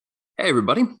Hey,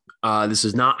 everybody. This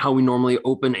is not how we normally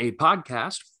open a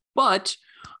podcast, but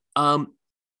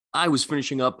I was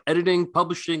finishing up editing,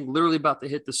 publishing, literally about to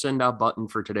hit the send out button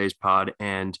for today's pod.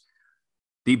 And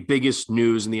the biggest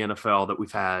news in the NFL that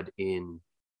we've had in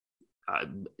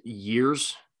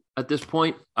years at this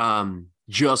point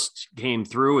just came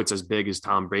through. It's as big as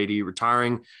Tom Brady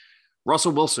retiring.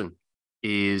 Russell Wilson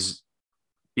is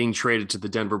being traded to the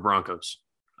Denver Broncos,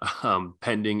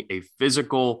 pending a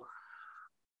physical,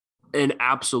 an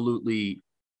absolutely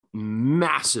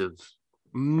massive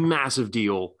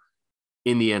deal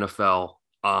in the NFL.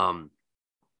 I'm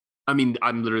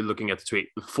literally looking at the tweet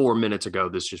 4 minutes ago.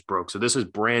 This just broke. So this is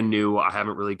brand new. I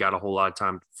haven't really got a whole lot of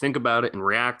time to think about it and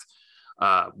react.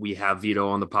 We have Vito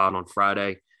on the pod on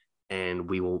Friday, and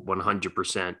we will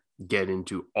 100% get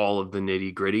into all of the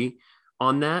nitty gritty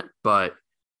on that. But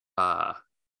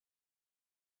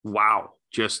wow,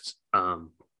 just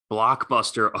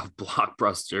blockbuster of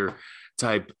blockbuster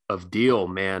type of deal,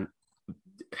 man.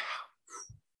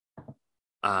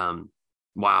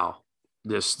 Wow.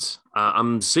 Just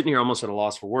I'm sitting here almost at a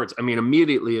loss for words. I mean,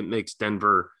 immediately it makes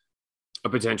Denver a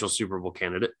potential Super Bowl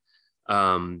candidate.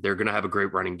 They're going to have a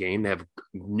great running game. They have a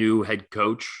new head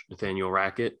coach, Nathaniel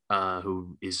Hackett,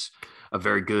 who is a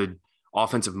very good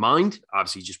offensive mind.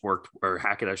 Obviously,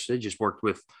 Hackett, I should say, just worked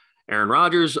with Aaron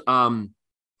Rodgers.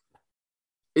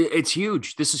 It's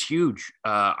huge. This is huge.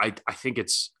 I think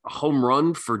it's a home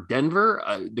run for Denver.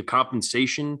 The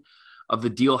compensation of the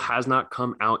deal has not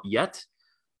come out yet,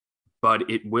 but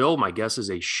it will. My guess is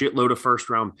a shitload of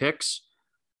first-round picks.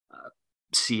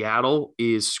 Seattle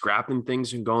is scrapping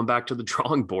things and going back to the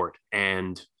drawing board.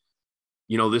 And,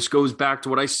 this goes back to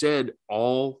what I said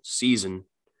all season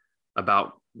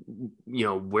about,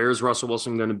 where's Russell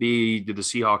Wilson going to be? Did the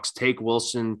Seahawks take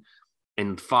Wilson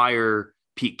and fire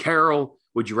Pete Carroll?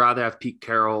 Would you rather have Pete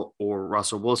Carroll or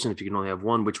Russell Wilson? If you can only have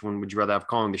one, which one would you rather have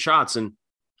calling the shots? And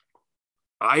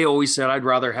I always said I'd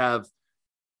rather have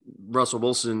Russell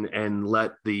Wilson and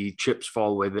let the chips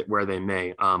fall where they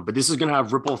may. But this is going to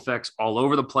have ripple effects all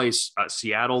over the place.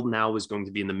 Seattle now is going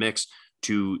to be in the mix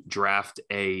to draft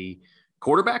a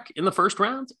quarterback in the first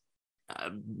round.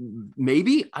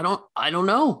 Maybe. I don't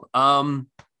know.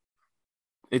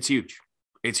 It's huge.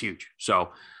 It's huge.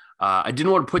 So I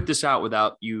didn't want to put this out with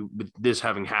this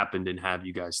having happened and have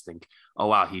you guys think, oh,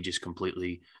 wow, he just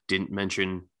completely didn't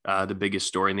mention the biggest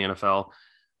story in the NFL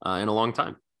in a long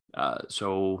time.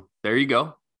 So there you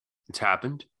go. It's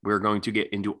happened. We're going to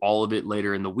get into all of it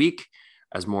later in the week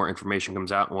as more information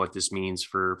comes out and what this means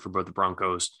for both the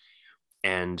Broncos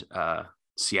and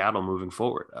Seattle moving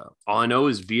forward. All I know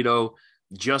is Vito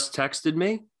just texted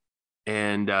me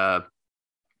and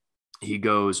he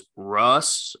goes,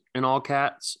 Russ, in all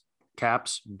caps,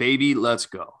 baby, let's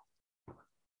go.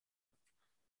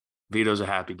 Vito's a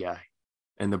happy guy.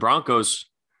 And the Broncos,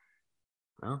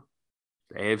 well,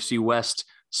 the AFC West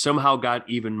somehow got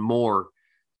even more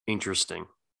interesting.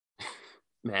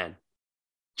 Man,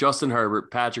 Justin Herbert,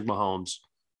 Patrick Mahomes,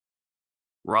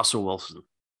 Russell Wilson,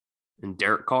 and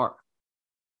Derek Carr.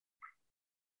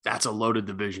 That's a loaded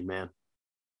division, man.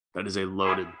 That is a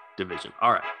loaded division.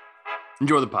 All right.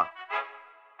 Enjoy the pod.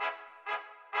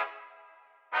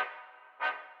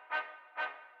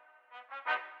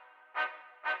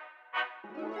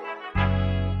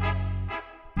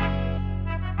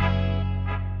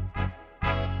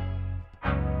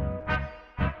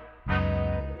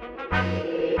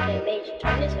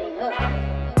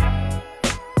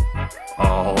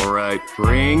 All right,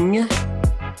 bring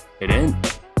it in.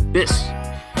 This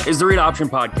is the Read Option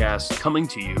Podcast coming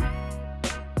to you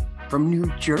from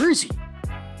New Jersey.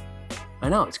 I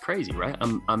know, it's crazy, right?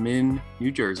 I'm in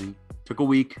New Jersey. Took a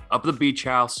week up at the beach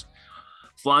house,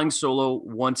 flying solo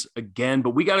once again,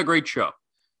 but we got a great show.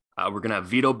 We're going to have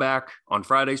Vito back on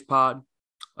Friday's pod.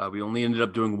 We only ended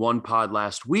up doing one pod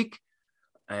last week,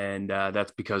 and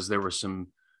that's because there was some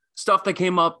stuff that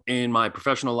came up in my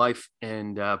professional life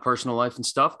and personal life and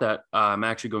stuff that I'm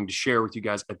actually going to share with you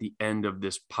guys at the end of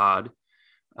this pod.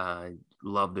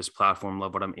 Love this platform,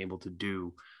 love what I'm able to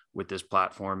do with this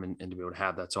platform and to be able to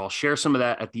have that. So I'll share some of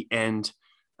that at the end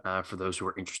for those who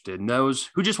are interested. And those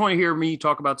who just want to hear me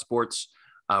talk about sports,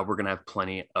 we're going to have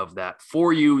plenty of that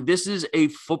for you. This is a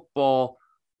football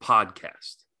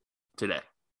podcast today.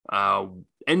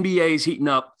 NBA is heating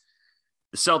up.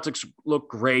 The Celtics look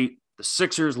great. The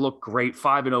Sixers look great,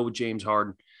 5-0 with James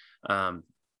Harden.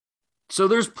 So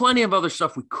there's plenty of other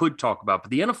stuff we could talk about.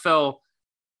 But the NFL,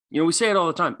 we say it all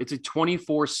the time. It's a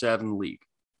 24/7 league,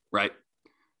 right?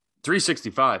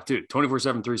 365, too.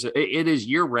 24/7, 365. It is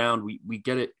year-round. We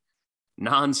get it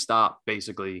nonstop,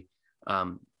 basically,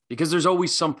 because there's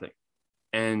always something.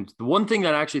 And the one thing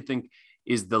that I actually think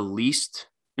is the least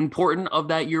important of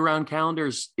that year-round calendar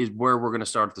is where we're going to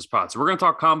start at this pod. So we're going to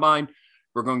talk combine.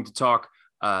 We're going to talk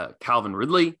Calvin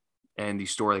Ridley and the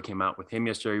story that came out with him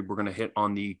yesterday. We're going to hit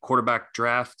on the quarterback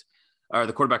draft, or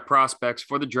the quarterback prospects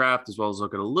for the draft, as well as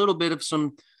look at a little bit of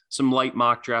some light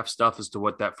mock draft stuff as to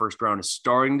what that first round is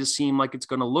starting to seem like it's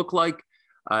going to look like.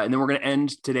 And then we're going to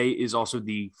end today is also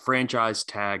the franchise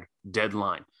tag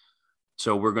deadline.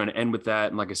 So we're going to end with that.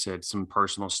 And like I said, some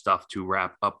personal stuff to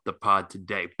wrap up the pod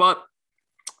today. But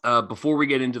before we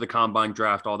get into the combine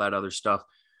draft, all that other stuff,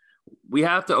 we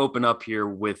have to open up here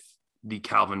with the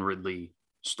Calvin Ridley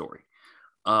story.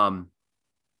 Calvin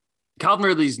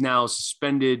Ridley is now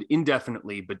suspended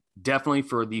indefinitely, but definitely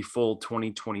for the full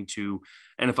 2022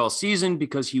 NFL season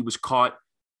because he was caught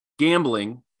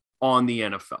gambling on the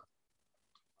NFL.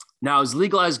 Now, as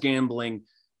legalized gambling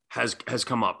has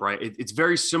come up, right? It's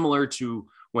very similar to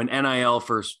when NIL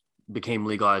first became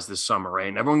legalized this summer, right?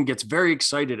 And everyone gets very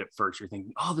excited at first. You're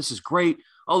thinking, oh, this is great.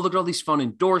 Oh, look at all these fun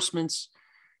endorsements.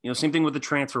 Same thing with the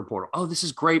transfer portal. Oh, this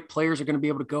is great. Players are going to be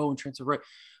able to go and transfer, right?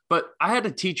 But I had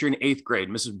a teacher in 8th grade,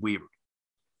 Mrs. Weaver,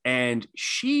 and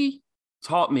she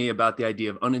taught me about the idea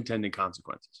of unintended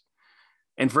consequences.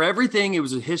 And for everything, it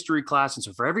was a history class. And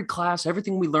so for every class,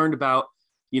 everything we learned about,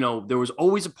 there was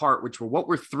always a part which were what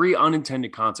were 3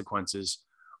 unintended consequences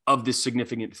of this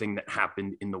significant thing that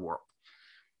happened in the world.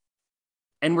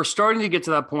 And we're starting to get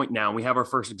to that point now. We have our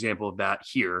first example of that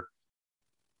here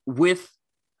with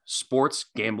sports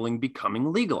gambling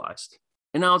becoming legalized.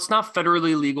 And now it's not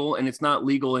federally legal and it's not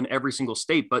legal in every single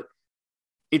state, but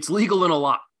it's legal in a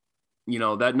lot.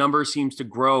 That number seems to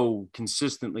grow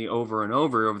consistently over and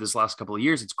over this last couple of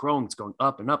years. It's growing, it's going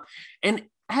up and up. And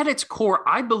at its core,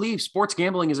 I believe sports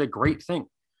gambling is a great thing.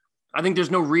 I think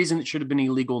there's no reason it should have been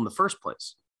illegal in the first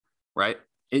place, right?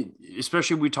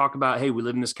 Especially when we talk about, hey, we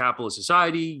live in this capitalist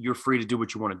society. You're free to do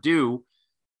what you want to do.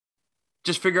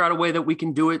 Just figure out a way that we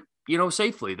can do it,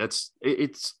 safely.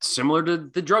 It's similar to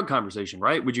the drug conversation,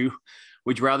 right? Would you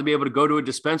rather be able to go to a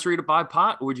dispensary to buy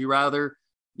pot, or would you rather,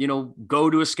 go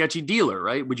to a sketchy dealer,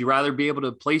 right? Would you rather be able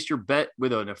to place your bet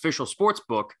with an official sports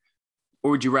book,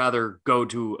 or would you rather go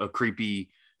to a creepy,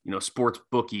 sports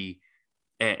bookie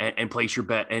and place your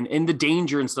bet and the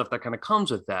danger and stuff that kind of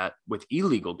comes with that with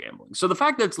illegal gambling? So the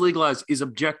fact that it's legalized is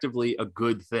objectively a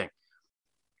good thing.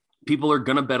 People are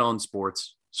going to bet on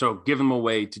sports. So give them a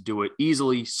way to do it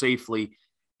easily, safely.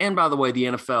 And by the way, the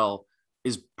NFL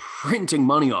is printing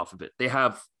money off of it. They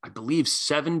have, I believe,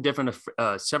 7 different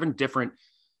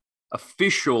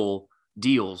official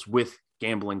deals with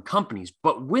gambling companies.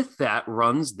 But with that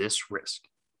runs this risk.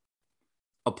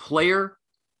 A player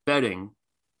betting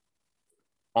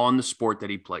on the sport that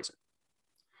he plays in.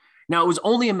 Now, it was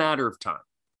only a matter of time.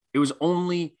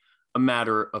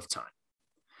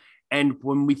 And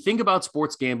when we think about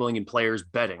sports gambling and players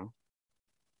betting,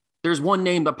 there's one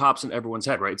name that pops in everyone's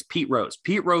head, right? It's Pete Rose.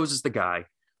 Pete Rose is the guy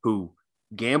who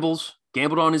gambled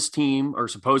on his team, or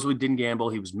supposedly didn't gamble.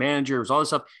 He was manager, it was all this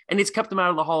stuff, and it's kept him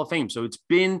out of the Hall of Fame. So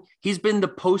he's been the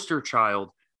poster child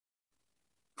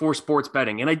for sports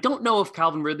betting. And I don't know if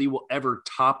Calvin Ridley will ever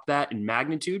top that in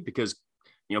magnitude because,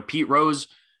 Pete Rose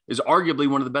is arguably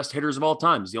one of the best hitters of all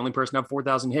time. He's the only person to have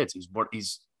 4,000 hits.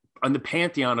 He's on the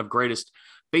pantheon of greatest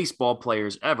baseball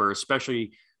players ever,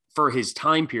 especially for his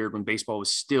time period when baseball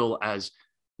was still as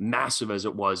massive as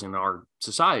it was in our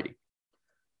society.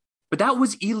 But that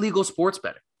was illegal sports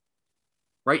betting,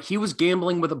 right? He was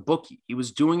gambling with a bookie. He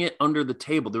was doing it under the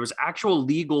table. There was actual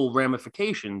legal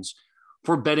ramifications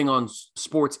for betting on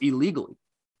sports illegally.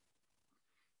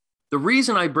 The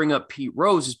reason I bring up Pete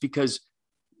Rose is because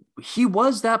he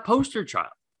was that poster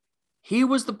child. He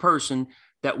was the person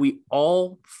that we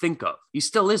all think of. He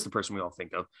still is the person we all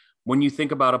think of when you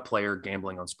think about a player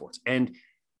gambling on sports. And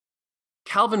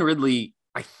Calvin Ridley,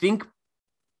 I think,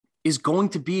 is going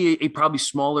to be a probably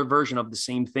smaller version of the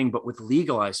same thing, but with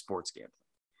legalized sports gambling.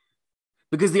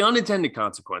 Because the unintended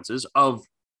consequences of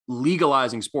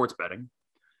legalizing sports betting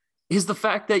is the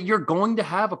fact that you're going to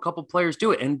have a couple players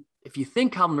do it. And if you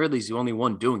think Calvin Ridley's the only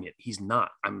one doing it, he's not.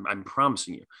 I'm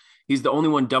promising you. He's the only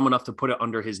one dumb enough to put it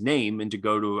under his name and to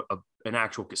go to an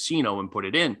actual casino and put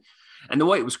it in. And the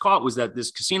way it was caught was that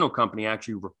this casino company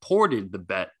actually reported the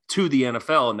bet to the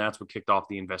NFL, and that's what kicked off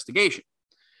the investigation.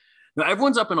 Now,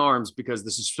 everyone's up in arms because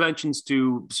the suspension's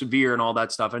too severe and all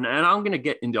that stuff. And I'm going to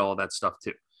get into all that stuff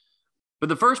too. But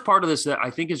the first part of this that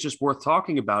I think is just worth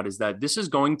talking about is that this is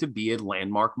going to be a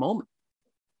landmark moment.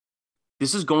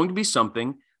 This is going to be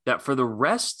something that for the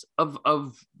rest of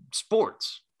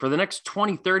sports, for the next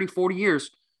 20, 30, 40 years,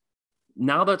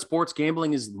 now that sports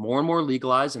gambling is more and more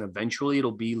legalized and eventually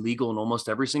it'll be legal in almost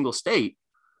every single state,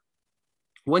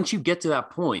 once you get to that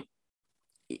point,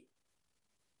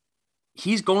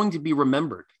 he's going to be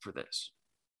remembered for this.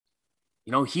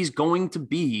 He's going to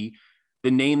be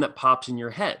the name that pops in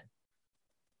your head.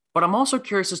 But I'm also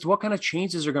curious as to what kind of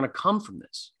changes are going to come from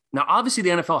this. Now, obviously, the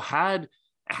NFL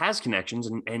has connections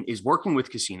and is working with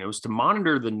casinos to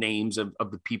monitor the names of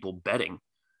the people betting.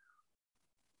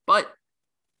 But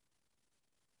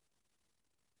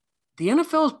the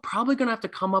NFL is probably going to have to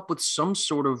come up with some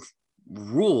sort of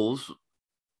rules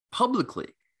publicly.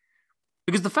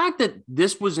 Because the fact that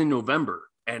this was in November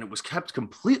and it was kept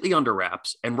completely under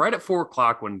wraps, and right at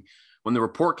 4:00 when the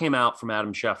report came out from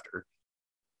Adam Schefter,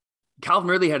 Calvin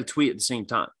Ridley had a tweet at the same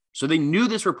time. So they knew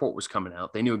this report was coming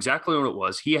out. They knew exactly what it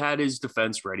was. He had his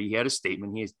defense ready. He had a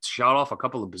statement. He shot off a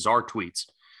couple of bizarre tweets.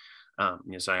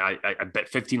 Saying, I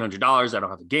bet $1,500. I don't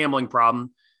have a gambling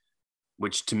problem,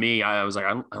 which to me, I was like,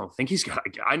 I don't think he's got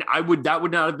that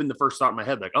would not have been the first thought in my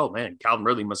head. Like, oh man, Calvin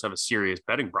Ridley must have a serious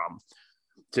betting problem.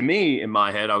 To me, in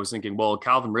my head, I was thinking, well,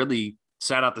 Calvin Ridley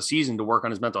sat out the season to work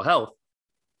on his mental health.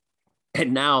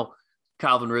 And now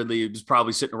Calvin Ridley was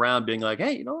probably sitting around being like,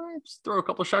 hey, just throw a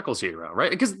couple of shekels here around,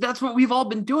 right? Because that's what we've all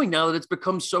been doing now that it's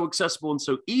become so accessible and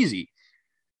so easy.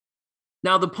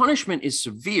 Now, the punishment is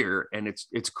severe, and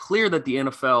it's clear that the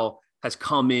NFL has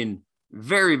come in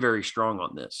very, very strong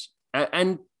on this,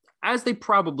 and as they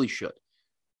probably should.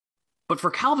 But for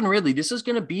Calvin Ridley, this is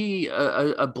going to be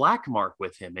a black mark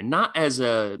with him, and not as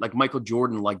like Michael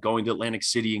Jordan, like going to Atlantic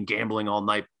City and gambling all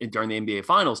night during the NBA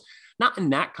Finals. Not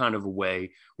in that kind of a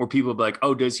way where people be like,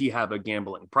 oh, does he have a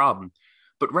gambling problem?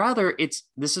 But rather,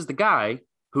 this is the guy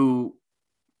who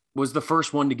was the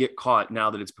first one to get caught now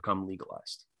that it's become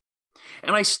legalized.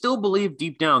 And I still believe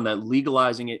deep down that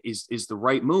legalizing it is the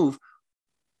right move.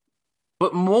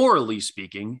 But morally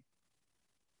speaking,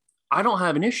 I don't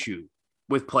have an issue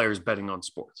with players betting on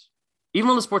sports, even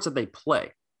on the sports that they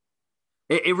play.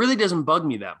 It really doesn't bug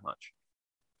me that much,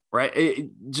 right?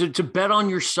 To bet on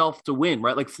yourself to win,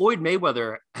 right? Like Floyd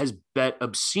Mayweather has bet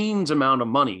obscene amount of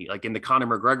money, like in the Conor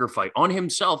McGregor fight, on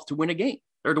himself to win a game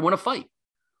or to win a fight.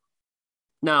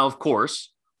 Now, of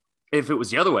course, if it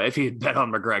was the other way, if he had bet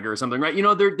on McGregor or something, right?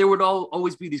 There would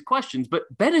always be these questions, but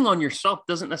betting on yourself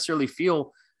doesn't necessarily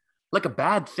feel like a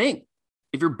bad thing.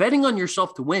 If you're betting on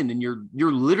yourself to win, then you're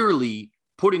literally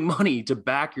putting money to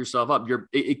back yourself up.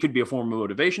 It could be a form of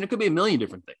motivation. It could be a million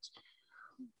different things.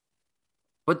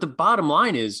 But the bottom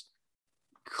line is,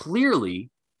 clearly,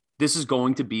 this is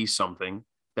going to be something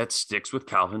that sticks with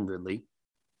Calvin Ridley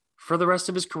for the rest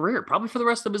of his career, probably for the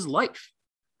rest of his life.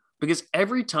 Because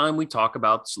every time we talk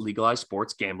about legalized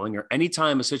sports gambling, or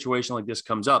anytime a situation like this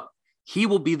comes up, he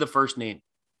will be the first name.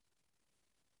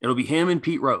 It'll be him and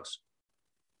Pete Rose.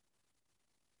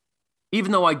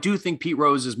 Even though I do think Pete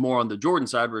Rose is more on the Jordan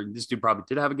side, where this dude probably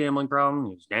did have a gambling problem.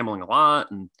 He was gambling a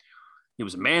lot, and he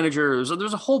was a manager.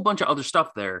 There's a whole bunch of other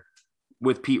stuff there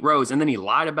with Pete Rose. And then he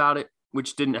lied about it,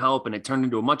 which didn't help. And it turned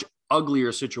into a much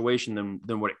uglier situation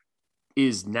than what it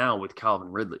is now with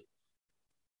Calvin Ridley.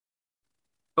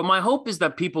 But my hope is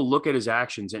that people look at his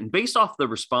actions, and based off the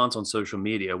response on social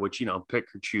media, which, pick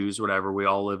or choose, whatever, we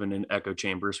all live in an echo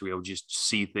chamber. So we all just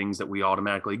see things that we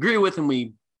automatically agree with, and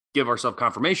we give ourselves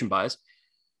confirmation bias.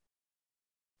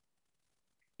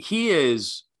 He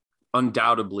is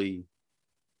undoubtedly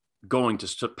going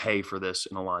to pay for this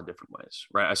in a lot of different ways,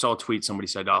 right? I saw a tweet. Somebody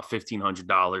said,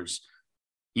 $1,500.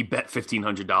 He bet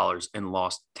 $1,500 and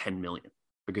lost $10 million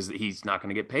because he's not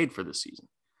going to get paid for this season.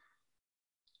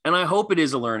 And I hope it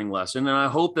is a learning lesson, and I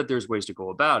hope that there's ways to go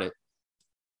about it.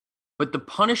 But the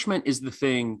punishment is the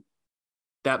thing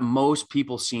that most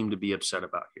people seem to be upset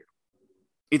about here.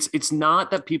 It's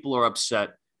not that people are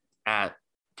upset at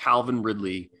Calvin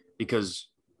Ridley because,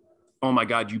 oh my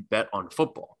God, you bet on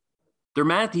football. They're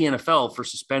mad at the NFL for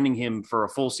suspending him for a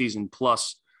full season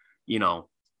plus,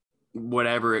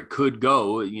 whatever it could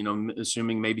go,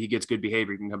 assuming maybe he gets good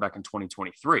behavior, he can come back in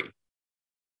 2023.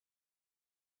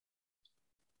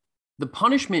 The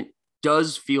punishment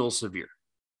does feel severe.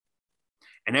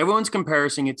 And everyone's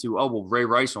comparing it to, Ray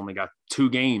Rice only got 2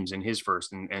 games in his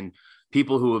first, and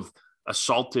people who have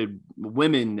assaulted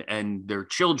women and their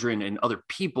children and other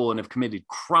people and have committed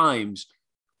crimes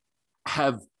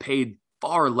have paid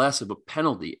far less of a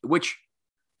penalty, which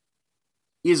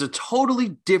is a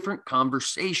totally different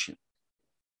conversation.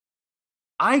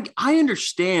 I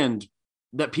understand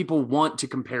that people want to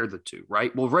compare the two,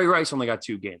 right? Well, Ray Rice only got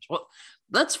 2 games. Well,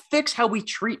 let's fix how we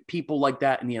treat people like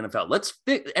that in the NFL.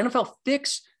 NFL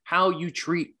fix how you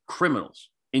treat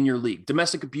criminals in your league,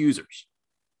 domestic abusers.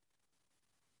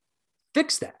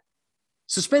 Fix that.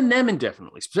 Suspend them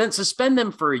indefinitely. Suspend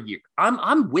them for a year.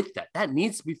 I'm with that. That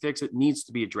needs to be fixed. It needs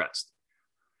to be addressed.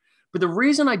 But the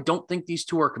reason I don't think these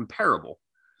two are comparable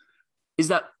is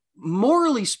that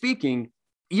morally speaking,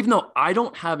 even though I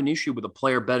don't have an issue with a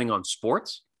player betting on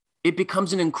sports, it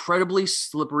becomes an incredibly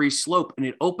slippery slope, and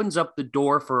it opens up the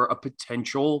door for a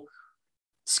potential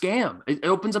scam. It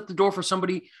opens up the door for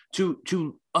somebody to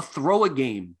throw a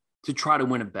game to try to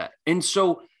win a bet. And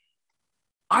so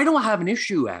I don't have an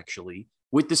issue actually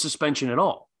with the suspension at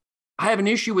all. I have an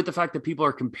issue with the fact that people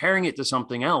are comparing it to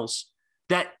something else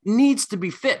that needs to be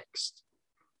fixed.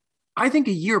 I think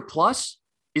a year plus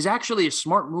is actually a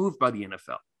smart move by the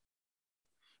NFL.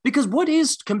 Because what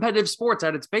is competitive sports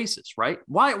at its basis, right?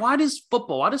 Why does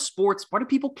football, why does sports, why do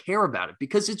people care about it?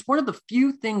 Because it's one of the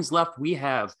few things left we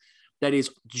have that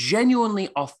is genuinely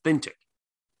authentic,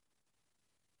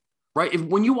 right?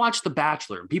 When you watch The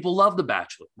Bachelor, and people love The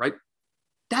Bachelor, right?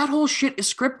 That whole shit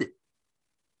is scripted.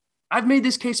 I've made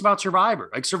this case about Survivor.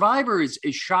 Like Survivor is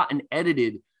shot and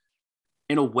edited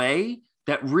in a way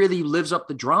that really lives up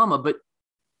the drama, but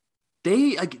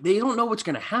they don't know what's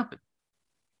going to happen.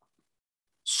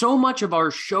 So much of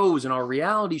our shows and our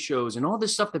reality shows and all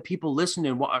this stuff that people listen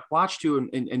and watch to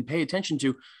and pay attention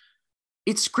to,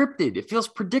 it's scripted. It feels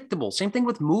predictable. Same thing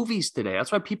with movies today.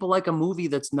 That's why people like a movie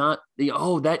that's not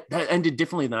that ended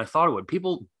differently than I thought it would.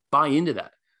 People buy into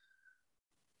that.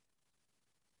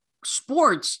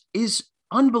 Sports is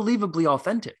unbelievably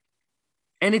authentic.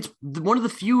 And it's one of the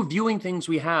few viewing things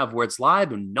we have where it's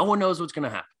live and no one knows what's going to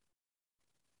happen.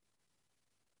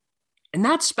 And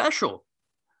that's special.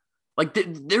 Like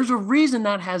there's a reason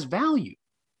that has value,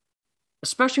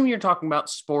 especially when you're talking about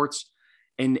sports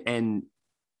and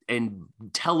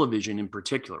television in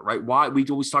particular, right? Why we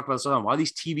always talk about this all the time. Why are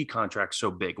these TV contracts so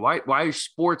big? Why is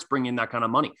sports bringing that kind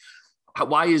of money?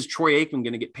 Why is Troy Aikman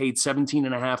going to get paid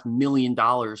 $17.5 million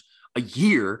a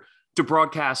year to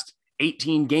broadcast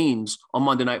 18 games on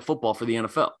Monday Night Football for the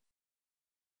NFL?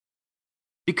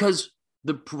 Because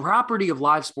the property of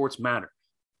live sports matter.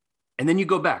 And then you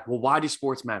go back, well, why do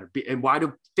sports matter? And why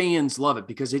do fans love it?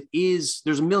 Because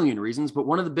there's a million reasons, but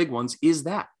one of the big ones is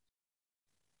that.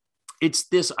 It's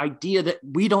this idea that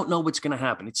we don't know what's going to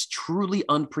happen. It's truly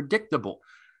unpredictable.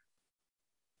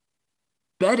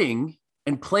 Betting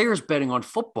and players betting on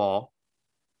football,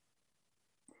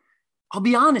 I'll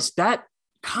be honest, that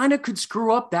kind of could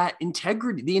screw up that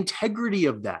integrity, the integrity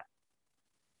of that.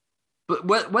 But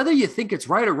whether you think it's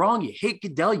right or wrong, you hate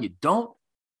Goodell, you don't.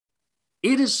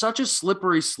 It is such a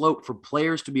slippery slope for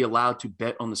players to be allowed to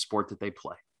bet on the sport that they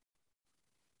play.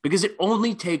 Because it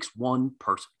only takes one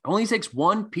person. It only takes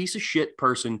one piece of shit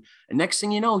person. And next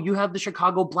thing you know, you have the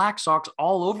Chicago Black Sox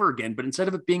all over again. But instead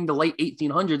of it being the late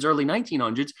 1800s, early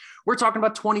 1900s, we're talking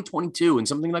about 2022 and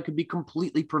something that could be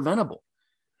completely preventable.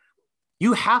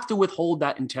 You have to withhold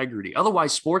that integrity.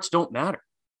 Otherwise, sports don't matter.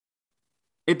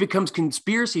 It becomes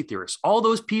conspiracy theorists. All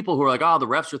those people who are like, the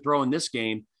refs are throwing this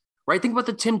game, right? Think about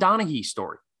the Tim Donaghy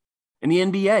story in the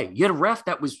NBA. You had a ref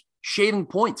that was shaving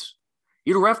points.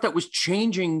 You had a ref that was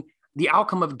changing the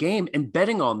outcome of a game and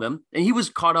betting on them. And he was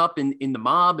caught up in the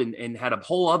mob and had a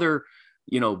whole other,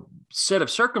 set of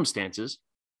circumstances.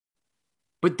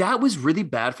 But that was really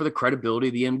bad for the credibility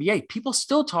of the NBA. People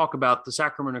still talk about the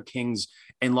Sacramento Kings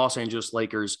and Los Angeles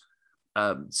Lakers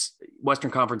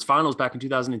Western Conference Finals back in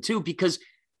 2002 because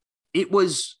it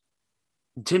was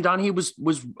Tim Donaghy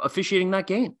was officiating that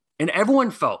game. And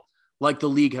everyone felt like the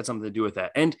league had something to do with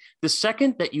that. And the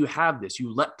second that you have this,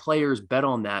 you let players bet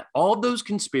on that, all those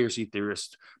conspiracy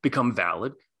theorists become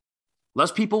valid.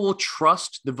 Less people will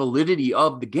trust the validity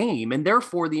of the game. And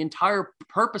therefore, the entire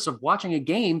purpose of watching a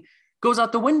game goes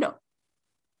out the window.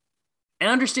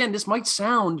 And understand, this might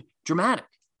sound dramatic.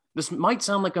 This might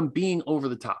sound like I'm being over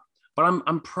the top. But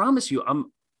I'm promise you,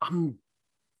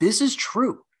 this is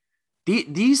true.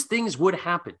 These things would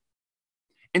happen.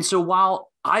 And so while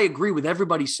I agree with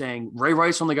everybody saying Ray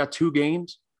Rice only got 2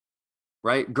 games,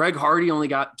 right? Greg Hardy only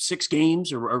got 6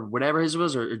 games or whatever his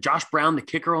was, or Josh Brown, the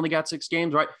kicker, only got 6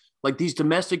 games, right? Like these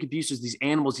domestic abuses, these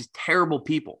animals, these terrible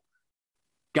people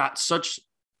got such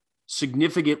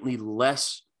significantly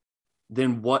less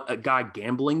than what a guy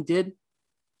gambling did.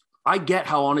 I get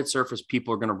how on its surface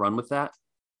people are going to run with that.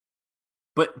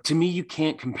 But to me, you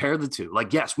can't compare the two.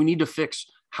 Like, yes, we need to fix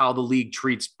how the league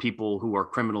treats people who are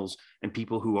criminals and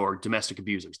people who are domestic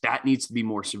abusers. That needs to be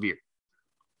more severe.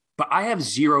 But I have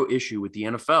zero issue with the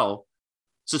NFL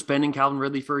suspending Calvin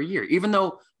Ridley for a year, even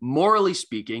though morally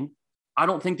speaking, I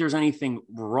don't think there's anything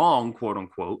wrong, quote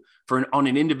unquote, on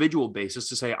an individual basis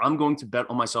to say, I'm going to bet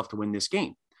on myself to win this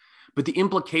game. But the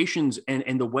implications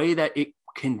and the way that it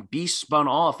can be spun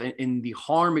off and the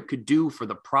harm it could do for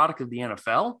the product of the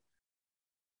NFL,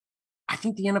 I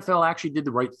think the NFL actually did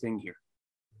the right thing here.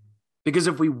 Because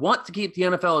if we want to keep the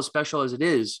NFL as special as it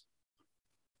is,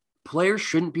 players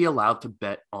shouldn't be allowed to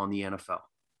bet on the NFL.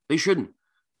 They shouldn't.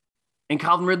 And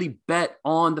Calvin Ridley bet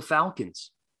on the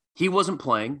Falcons. He wasn't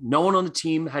playing. No one on the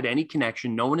team had any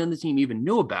connection. No one on the team even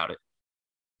knew about it.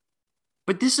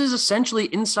 But this is essentially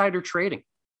insider trading.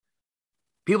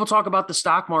 People talk about the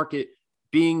stock market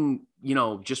being,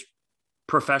 just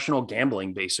professional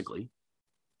gambling, basically.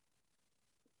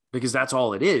 Because that's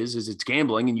all it is it's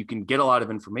gambling and you can get a lot of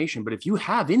information. But if you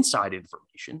have inside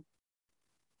information,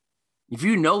 if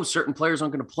you know certain players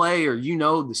aren't going to play or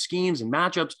the schemes and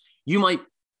matchups, you might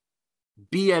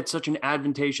be at such an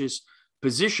advantageous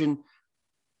position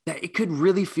that it could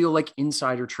really feel like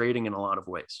insider trading in a lot of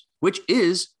ways, which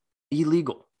is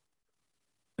illegal.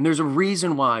 And there's a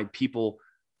reason why people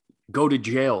go to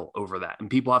jail over that and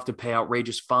people have to pay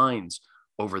outrageous fines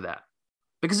over that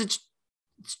because it's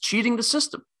cheating the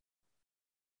system.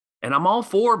 And I'm all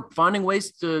for finding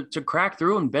ways to crack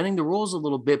through and bending the rules a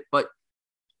little bit, but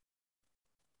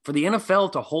for the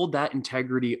NFL to hold that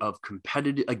integrity of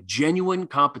competitive, like genuine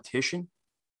competition,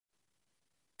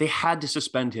 they had to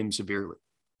suspend him severely.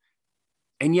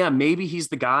 And yeah, maybe he's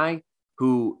the guy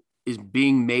who is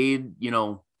being made,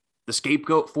 the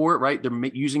scapegoat for it, right? They're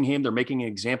using him. They're making an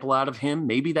example out of him.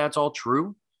 Maybe that's all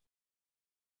true.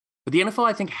 But the NFL,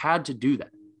 I think, had to do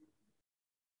that.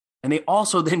 And they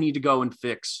also then need to go and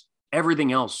fix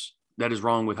everything else that is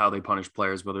wrong with how they punish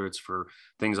players, whether it's for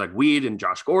things like weed and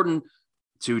Josh Gordon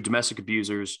to domestic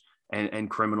abusers and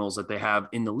criminals that they have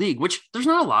in the league, which there's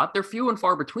not a lot. They're few and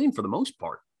far between for the most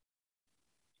part.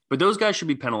 But those guys should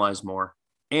be penalized more,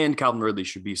 and Calvin Ridley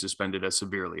should be suspended as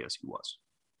severely as he was.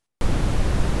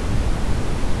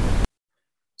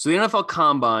 So the NFL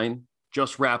Combine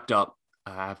just wrapped up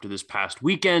after this past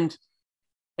weekend.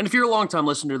 And if you're a longtime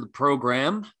listener to the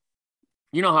program,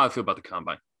 you know how I feel about the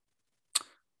Combine.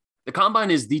 The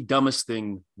Combine is the dumbest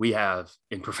thing we have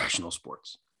in professional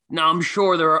sports. Now, I'm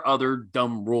sure there are other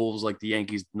dumb rules like the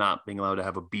Yankees not being allowed to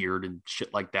have a beard and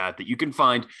shit like that you can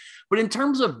find. But in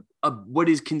terms of what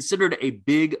is considered a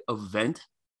big event,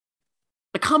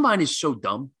 the Combine is so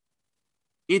dumb.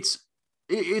 It's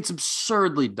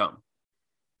absurdly dumb.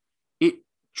 It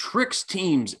tricks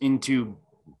teams into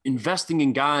investing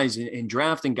in guys and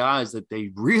drafting guys that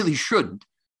they really shouldn't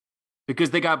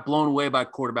because they got blown away by a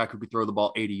quarterback who could throw the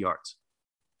ball 80 yards.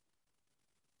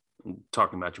 I'm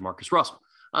talking about Jamarcus Russell.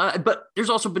 But there's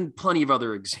also been plenty of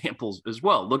other examples as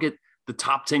well. Look at the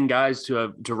top 10 guys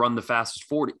to run the fastest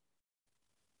 40.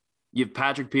 You have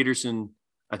Patrick Peterson,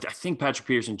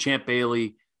 Champ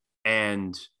Bailey,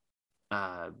 and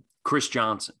Chris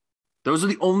Johnson. Those are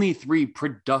the only three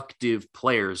productive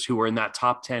players who are in that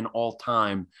top 10 all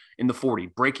time in the 40,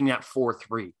 breaking that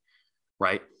 4.3,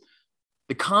 right?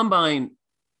 The Combine,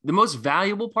 the most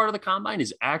valuable part of the Combine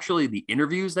is actually the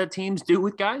interviews that teams do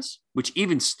with guys, which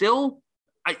even still,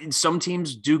 some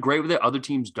teams do great with it, other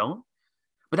teams don't.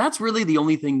 But that's really the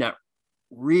only thing that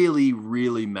really,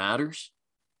 really matters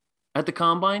at the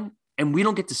Combine, and we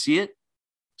don't get to see it.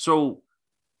 So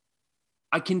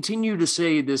I continue to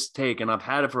say this take, and I've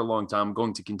had it for a long time. I'm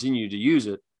going to continue to use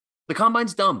it. The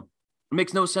Combine's dumb. It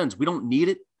makes no sense. We don't need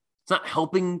it. It's not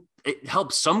helping. It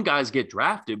helps some guys get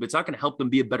drafted, but it's not going to help them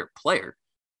be a better player.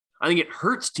 I think it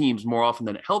hurts teams more often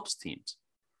than it helps teams.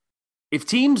 If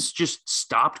teams just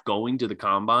stopped going to the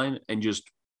Combine and just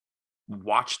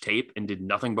watch tape and did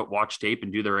nothing but watch tape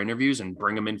and do their interviews and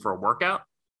bring them in for a workout,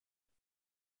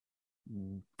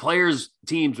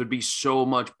 teams would be so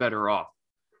much better off.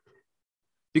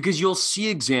 Because you'll see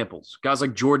examples, guys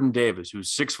like Jordan Davis,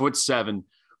 who's 6'7",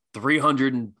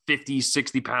 350,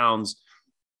 60 pounds,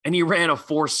 and he ran a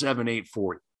 4.7,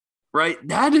 840, right?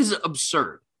 That is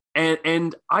absurd.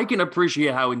 And I can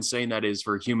appreciate how insane that is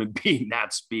for a human being,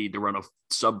 that speed to run a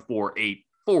sub 4.8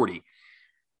 40.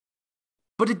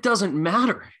 But it doesn't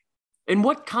matter. In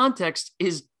what context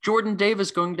is Jordan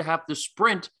Davis going to have to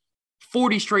sprint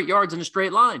 40 straight yards in a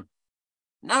straight line?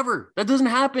 Never. That doesn't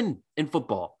happen in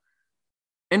football.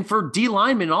 And for D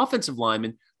linemen and offensive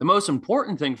linemen, the most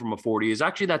important thing from a 40 is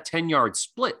actually that 10-yard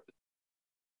split.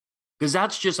 Because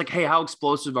that's just like, hey, how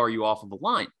explosive are you off of a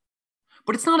line?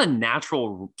 But it's not a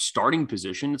natural starting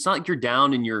position. It's not like you're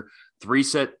down in your three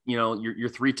set, your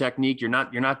three technique. You're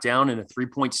not down in a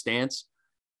 3-point stance.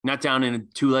 You're not down in a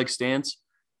 2-leg stance.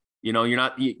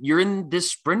 You're in this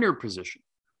sprinter position.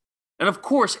 And of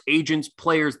course, agents,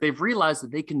 players, they've realized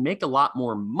that they can make a lot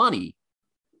more money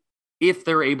if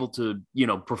they're able to,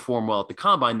 perform well at the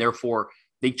Combine. Therefore,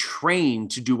 they train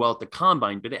to do well at the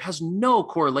Combine, but it has no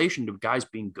correlation to guys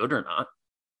being good or not.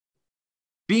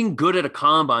 Being good at a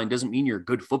Combine doesn't mean you're a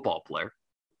good football player.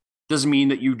 Doesn't mean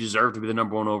that you deserve to be the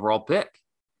number 1 overall pick.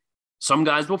 Some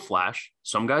guys will flash,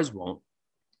 some guys won't.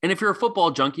 And if you're a football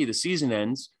junkie, the season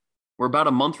ends. We're about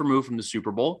a month removed from the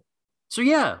Super Bowl. So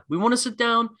yeah, we want to sit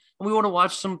down and we want to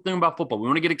watch something about football. We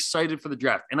want to get excited for the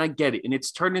draft. And I get it. And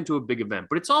it's turned into a big event,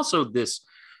 but it's also this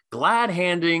glad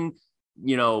handing,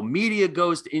 media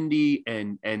goes to Indy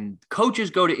and coaches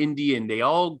go to Indy and they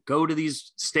all go to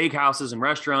these steakhouses and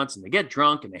restaurants and they get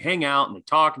drunk and they hang out and they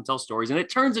talk and tell stories. And it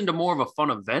turns into more of a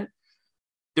fun event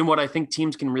than what I think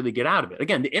teams can really get out of it.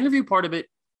 Again, the interview part of it,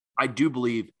 I do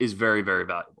believe is very, very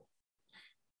valuable.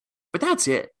 But that's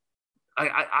it.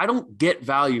 I don't get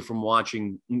value from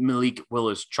watching Malik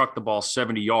Willis chuck the ball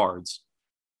 70 yards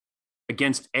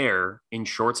against air in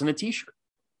shorts and a t-shirt.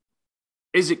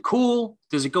 Is it cool?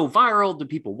 Does it go viral? Do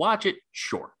people watch it?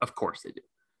 Sure, of course they do.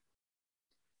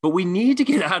 But we need to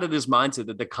get out of this mindset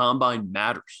that the combine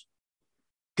matters.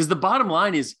 Because the bottom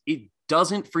line is it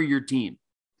doesn't for your team.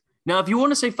 Now, if you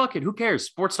want to say, fuck it, who cares?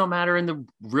 Sports don't matter in the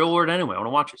real world anyway. I want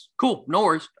to watch this. Cool, no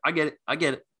worries. I get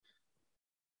it.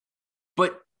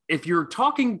 But if you're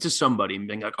talking to somebody and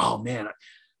being like, oh, man,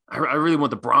 I really want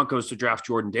the Broncos to draft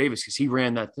Jordan Davis because he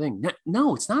ran that thing.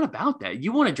 No, it's not about that.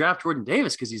 You want to draft Jordan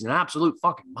Davis because he's an absolute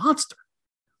fucking monster.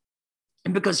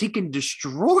 And because he can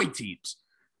destroy teams.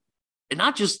 And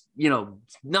not just,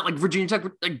 not like Virginia Tech,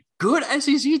 but like good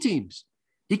SEC teams.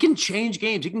 He can change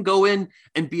games. He can go in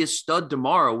and be a stud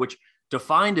tomorrow, which to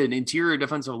find an interior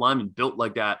defensive lineman built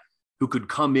like that who could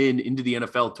come into the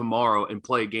NFL tomorrow and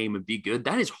play a game and be good,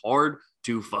 that is hard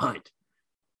to find.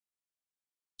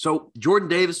 So Jordan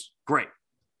Davis, great.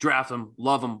 Draft him,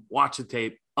 love him, watch the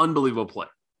tape, unbelievable play.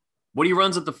 What he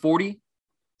runs at the 40,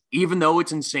 even though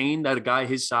it's insane that a guy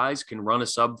his size can run a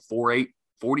sub 4.8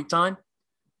 40 time,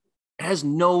 it has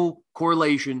no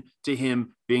correlation to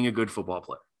him being a good football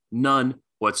player. None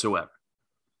whatsoever.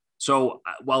 So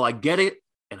while I get it,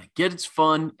 and I get it's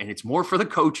fun, and it's more for the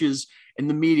coaches and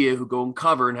the media who go and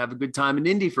cover and have a good time in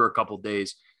Indy for a couple of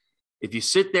days, if you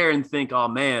sit there and think, oh,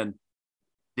 man,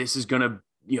 this is going to,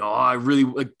 I really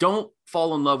don't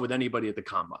fall in love with anybody at the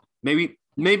combine.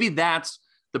 Maybe that's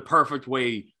the perfect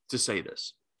way to say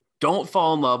this. Don't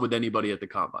fall in love with anybody at the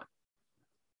combine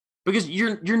because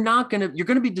you're going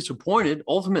to be disappointed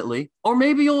ultimately, or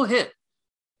maybe you'll hit.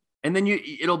 And then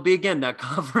it'll be, again, that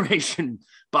confirmation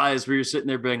bias where you're sitting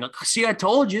there being like, see, I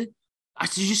told you.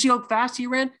 Did you see how fast he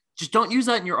ran? Just don't use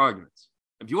that in your arguments.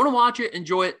 If you want to watch it,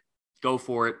 enjoy it, go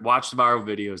for it. Watch the viral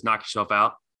videos, knock yourself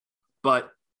out.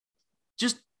 But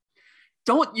just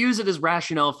don't use it as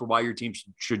rationale for why your team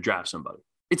should draft somebody.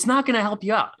 It's not going to help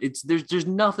you out. There's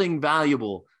nothing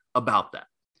valuable about that.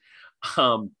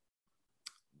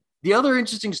 The other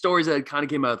interesting stories that kind of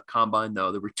came out of the combine,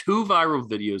 though, there were two viral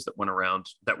videos that went around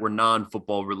that were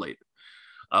non-football related.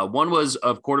 One was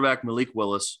of quarterback Malik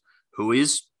Willis, who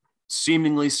is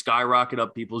seemingly skyrocketed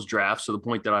up people's drafts to the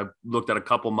point that I looked at a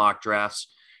couple mock drafts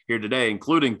here today,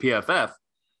 including PFF.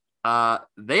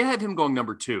 They had him going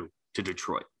number 2 to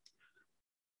Detroit.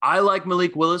 I like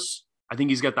Malik Willis. I think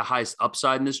he's got the highest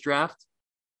upside in this draft.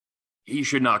 He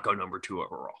should not go number 2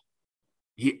 overall.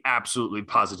 He absolutely,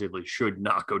 positively should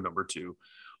not go number 2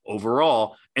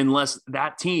 overall unless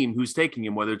that team who's taking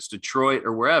him, whether it's Detroit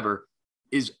or wherever,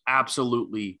 is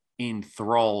absolutely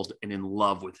enthralled and in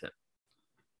love with him.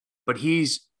 But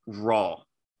he's raw.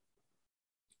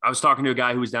 I was talking to a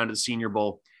guy who was down to the Senior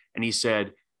Bowl, and he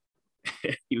said,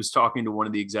 he was talking to one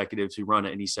of the executives who run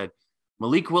it, and he said,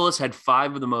 Malik Willis had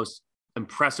 5 of the most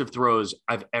impressive throws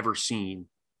I've ever seen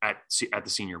at the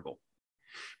Senior Bowl.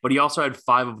 But he also had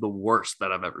 5 of the worst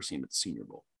that I've ever seen at the Senior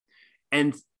Bowl.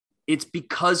 And it's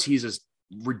because he's a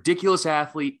ridiculous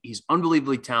athlete. He's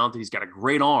unbelievably talented. He's got a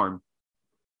great arm,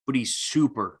 but he's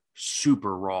super,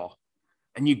 super raw.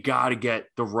 And you got to get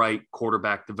the right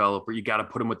quarterback developer. You got to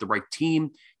put him with the right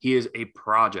team. He is a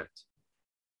project.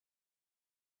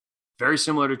 Very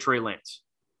similar to Trey Lance.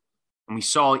 And we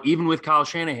saw, even with Kyle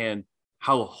Shanahan,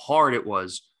 how hard it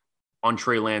was on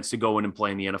Trey Lance to go in and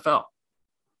play in the NFL.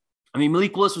 I mean,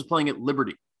 Malik Willis was playing at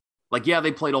Liberty. Like, yeah,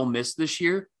 they played Ole Miss this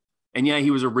year. And yeah,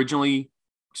 he was originally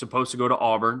supposed to go to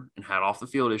Auburn and had off the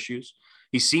field issues.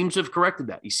 He seems to have corrected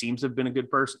that. He seems to have been a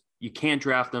good person. You can't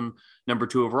draft him number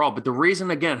 2 overall. But the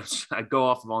reason, again, I go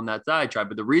off on that diatribe,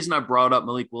 but the reason I brought up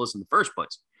Malik Willis in the first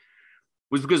place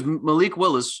was because Malik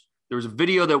Willis, there was a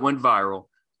video that went viral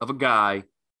of a guy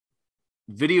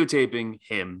videotaping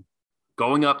him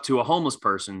going up to a homeless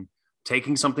person,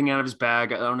 taking something out of his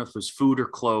bag, I don't know if it was food or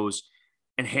clothes,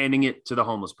 and handing it to the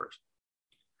homeless person.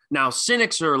 Now,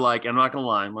 cynics are like, I'm not going to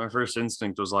lie, my first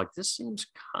instinct was like, this seems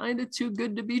kind of too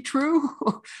good to be true.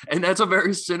 And that's a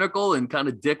very cynical and kind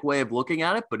of dick way of looking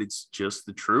at it, but it's just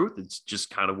the truth. It's just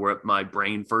kind of where my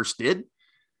brain first did.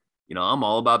 I'm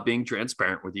all about being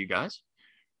transparent with you guys.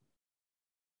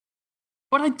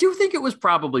 But I do think it was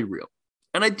probably real.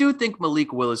 And I do think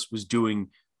Malik Willis was doing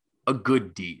a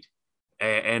good deed.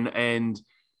 And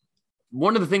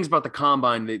one of the things about the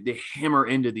combine, they hammer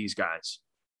into these guys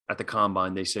at the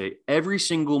combine. They say every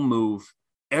single move,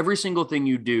 every single thing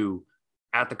you do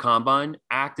at the combine,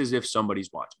 act as if somebody's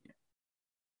watching it.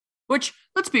 Which,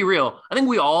 let's be real, I think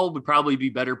we all would probably be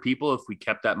better people if we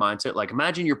kept that mindset. Like,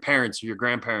 imagine your parents or your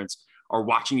grandparents are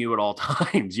watching you at all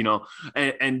times,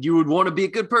 and you would want to be a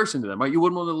good person to them, right? You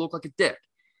wouldn't want to look like a dick.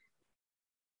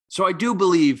 So I do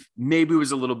believe maybe it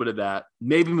was a little bit of that.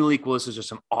 Maybe Malik Willis is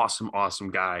just an awesome, awesome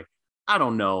guy. I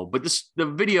don't know, but the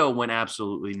video went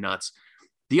absolutely nuts.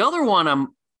 The other one I'm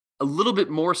a little bit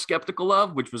more skeptical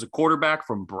of, which was a quarterback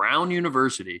from Brown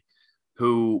University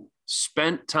who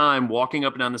spent time walking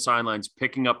up and down the sidelines,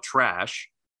 picking up trash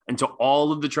until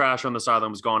all of the trash on the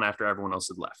sideline was gone after everyone else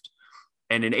had left.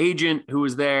 And an agent who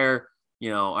was there,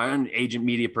 an agent,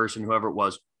 media person, whoever it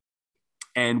was,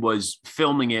 and was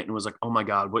filming it and was like, oh my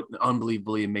God, what an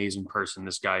unbelievably amazing person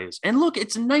this guy is. And look,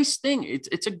 it's a nice thing.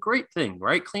 It's a great thing,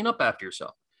 right? Clean up after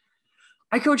yourself.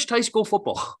 I coached high school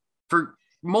football for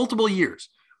multiple years.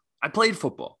 I played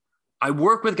football. I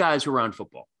work with guys who are on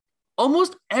football.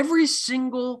 Almost every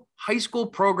single high school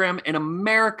program in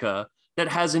America that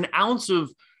has an ounce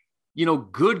of,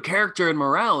 good character and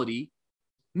morality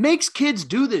makes kids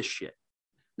do this shit.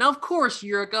 Now, of course,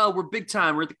 you're like, oh, we're big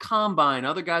time. We're at the combine.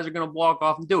 Other guys are going to walk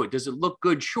off and do it. Does it look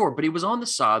good? Sure. But he was on the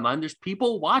sideline. There's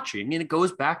people watching. And it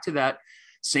goes back to that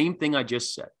same thing I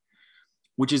just said,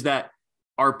 which is that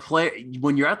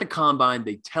when you're at the combine,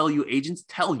 agents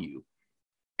tell you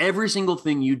every single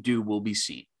thing you do will be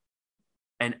seen,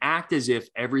 and act as if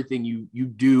everything you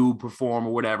do, perform,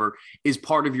 or whatever is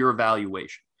part of your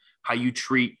evaluation. How you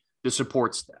treat the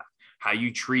support staff, how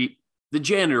you treat the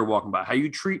janitor walking by, how you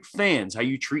treat fans, how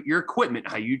you treat your equipment,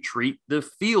 how you treat the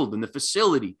field and the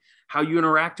facility, how you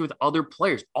interact with other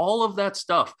players, all of that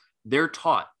stuff they're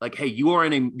taught. Like, hey,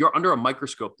 you're under a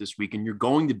microscope this week, and you're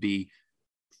going to be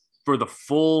for the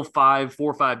full 4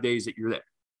 or 5 days that you're there.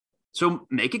 So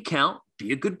make it count,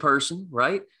 be a good person,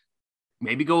 right?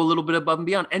 Maybe go a little bit above and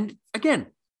beyond. And again,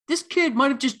 this kid might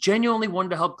have just genuinely wanted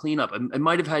to help clean up and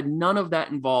might have had none of that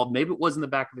involved. Maybe it was in the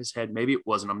back of his head. Maybe it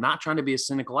wasn't. I'm not trying to be a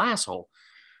cynical asshole,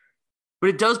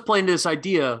 but it does play into this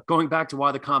idea, going back to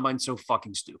why the combine's so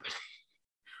fucking stupid.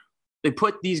 They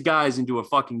put these guys into a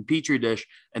fucking petri dish,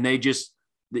 and they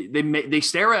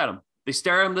stare at them. They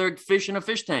stare at them. They're like fish in a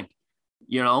fish tank,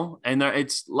 and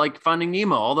it's like Finding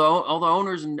Nemo. All the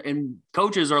owners and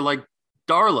coaches are like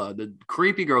Darla, the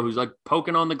creepy girl who's like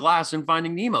poking on the glass and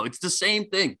Finding Nemo. It's the same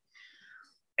thing.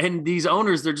 And these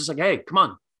owners, they're just like, hey, come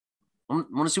on. I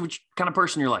want to see which kind of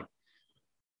person you're like.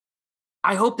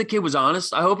 I hope the kid was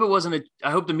honest. I hope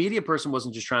the media person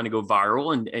wasn't just trying to go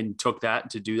viral and took that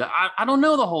to do that. I don't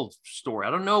know the whole story.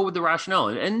 I don't know the rationale,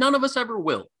 and none of us ever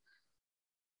will.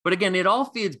 But again, it all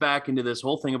feeds back into this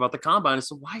whole thing about the combine as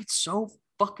to why it's so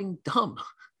fucking dumb.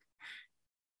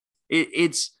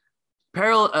 It's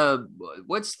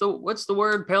what's the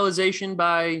word? Parallelization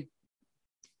by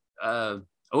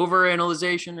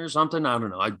overanalyzation or something. I don't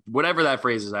know. Whatever that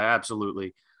phrase is, I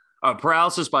absolutely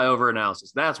paralysis by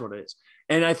overanalysis. That's what it is.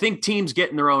 And I think teams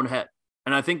get in their own head.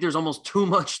 And I think there's almost too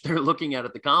much they're looking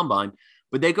at the combine,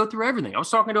 but they go through everything. I was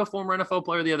talking to a former NFL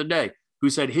player the other day who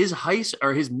said his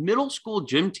middle school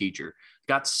gym teacher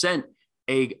got sent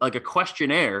a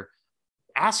questionnaire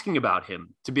asking about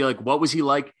him to be like, what was he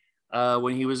like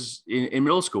when he was in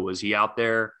middle school? Was he out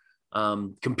there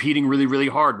competing really, really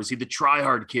hard? Was he the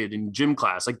try-hard kid in gym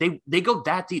class? Like they go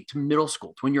that deep to middle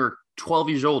school, to when you're 12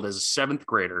 years old as a seventh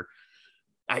grader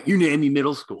at UNAMI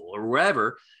middle school or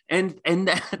wherever. And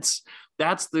that's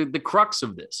the crux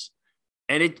of this.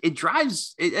 And it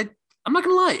drives it. I'm not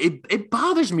going to lie. It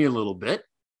bothers me a little bit.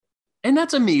 And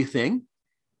that's a me thing.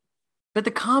 But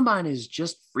the combine is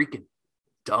just freaking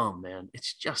dumb, man.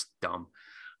 It's just dumb.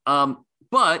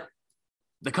 But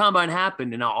the combine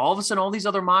happened, and now all of a sudden all these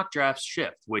other mock drafts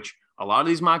shift, which a lot of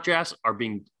these mock drafts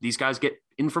these guys get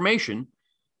information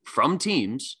from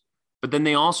teams, but then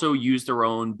they also use their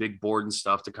own big board and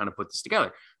stuff to kind of put this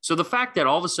together. So the fact that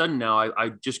all of a sudden now I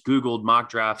just Googled mock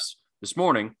drafts this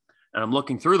morning, and I'm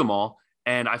looking through them all,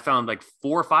 and I found like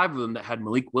 4 or 5 of them that had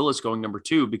Malik Willis going number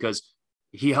 2 because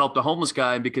he helped a homeless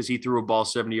guy and because he threw a ball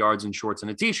 70 yards in shorts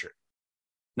and a t-shirt.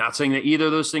 Not saying that either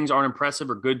of those things aren't impressive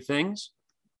or good things,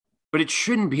 but it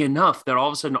shouldn't be enough that all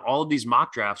of a sudden all of these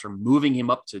mock drafts are moving him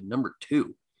up to number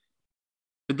 2.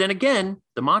 But then again,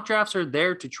 the mock drafts are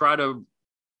there to try to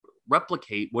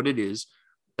replicate what it is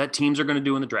that teams are going to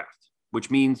do in the draft,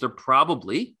 which means they're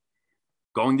probably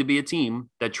going to be a team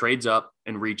that trades up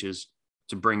and reaches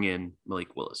to bring in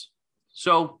Malik Willis.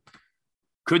 So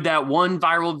Could that one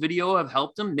viral video have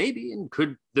helped him? Maybe. And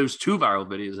could those two viral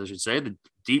videos, I should say, the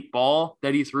deep ball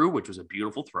that he threw, which was a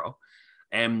beautiful throw,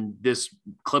 and this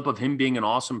clip of him being an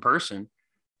awesome person,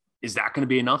 is that going to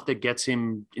be enough that gets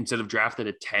him, instead of drafted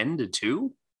at 10 to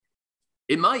 2?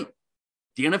 It might.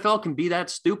 The NFL can be that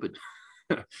stupid.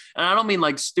 And I don't mean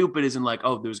like stupid isn't like,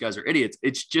 oh, those guys are idiots.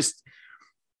 It's just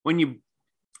when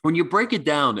you break it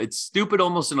down, it's stupid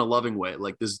almost in a loving way,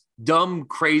 like this dumb,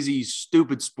 crazy,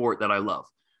 stupid sport that I love.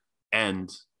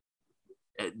 And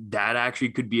that actually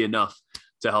could be enough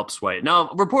to help sway it. Now,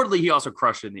 reportedly, he also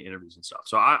crushed it in the interviews and stuff.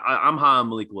 So I'm high on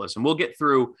Malik Willis, and we'll get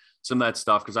through some of that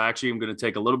stuff because I actually am going to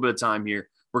take a little bit of time here.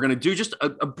 We're going to do just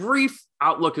a brief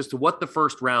outlook as to what the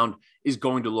first round is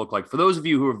going to look like. For those of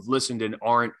you who have listened and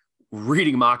aren't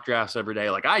reading mock drafts every day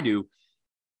like I do,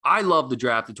 I love the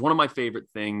draft. It's one of my favorite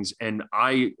things, and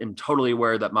I am totally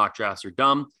aware that mock drafts are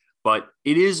dumb, but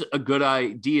it is a good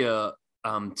idea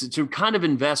to kind of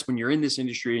invest when you're in this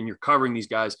industry and you're covering these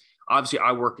guys. Obviously,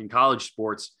 I work in college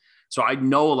sports, so I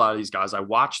know a lot of these guys. I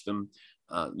watch them,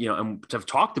 and have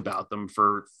talked about them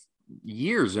for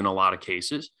years in a lot of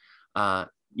cases. Guys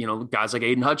like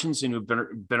Aiden Hutchinson who've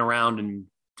been around in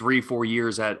 3-4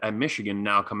 years at Michigan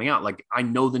now coming out. Like, I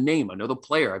know the name, I know the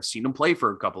player. I've seen him play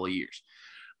for a couple of years.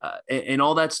 And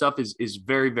all that stuff is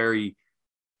very, very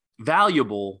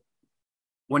valuable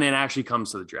when it actually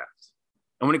comes to the draft.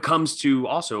 And when it comes to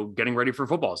also getting ready for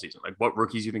football season, like what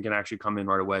rookies you think can actually come in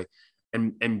right away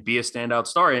and be a standout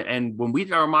star. And when we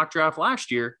did our mock draft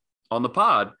last year on the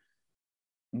pod,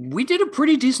 we did a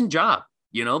pretty decent job.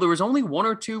 There was only 1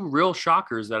 or 2 real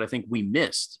shockers that I think we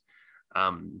missed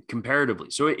comparatively.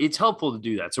 So it's helpful to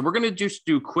do that. So we're going to just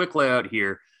do a quick layout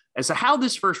here as to how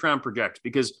this first round projects,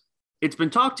 because it's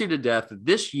been talked to death that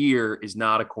this year is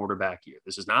not a quarterback year.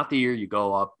 This is not the year you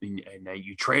go up and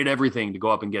you trade everything to go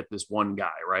up and get this one guy,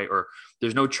 right? Or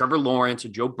there's no Trevor Lawrence or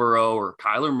Joe Burrow or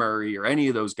Kyler Murray or any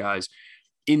of those guys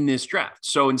in this draft.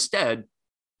 So instead,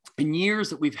 in years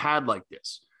that we've had like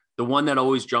this, the one that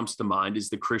always jumps to mind is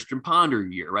the Christian Ponder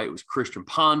year, right? It was Christian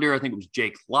Ponder. I think it was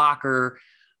Jake Locker.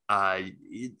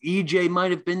 EJ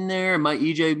might have been there.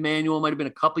 EJ Manuel might have been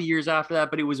a couple years after that,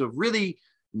 but it was a really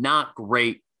not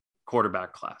great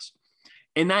quarterback class.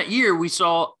 In that year, we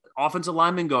saw offensive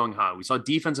linemen going high. We saw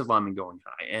defensive linemen going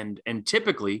high. And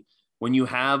typically, when you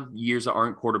have years that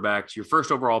aren't quarterbacks, your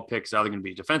first overall pick is either going to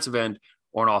be a defensive end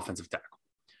or an offensive tackle.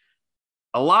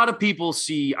 A lot of people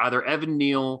see either Evan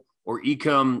Neal or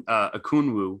Ikem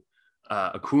Akunu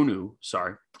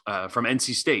from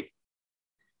NC State.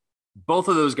 Both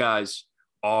of those guys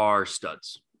are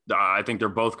studs. I think they're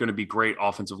both going to be great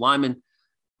offensive linemen.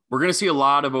 We're going to see a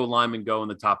lot of O-linemen go in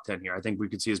the top 10 here. I think we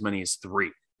could see as many as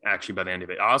 3 actually by the end of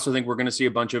it. I also think we're going to see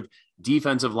a bunch of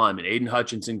defensive linemen, Aiden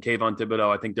Hutchinson, Kayvon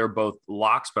Thibodeau. I think they're both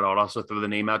locks, but I would also throw the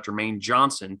name out Jermaine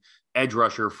Johnson, edge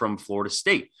rusher from Florida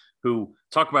State, who,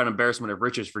 talk about embarrassment of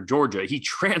riches for Georgia. He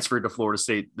transferred to Florida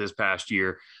State this past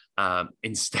year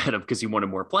instead of because he wanted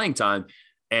more playing time.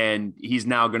 And he's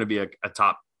now going to be a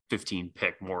top 15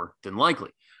 pick more than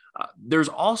likely. There's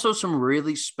also some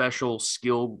really special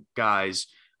skill guys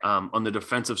on the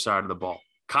defensive side of the ball.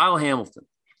 Kyle Hamilton.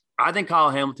 I think Kyle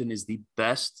Hamilton is the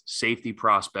best safety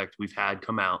prospect we've had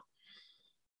come out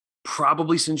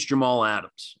probably since Jamal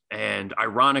Adams. And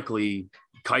ironically,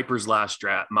 Kuiper's last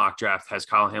mock draft has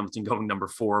Kyle Hamilton going number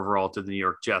 4 overall to the New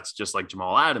York Jets, just like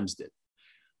Jamal Adams did.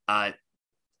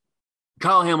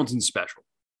 Kyle Hamilton's special.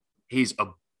 He's a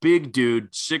big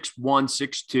dude, 6'1",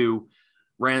 6'2",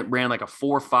 ran like a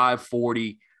 4.5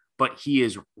 40, but he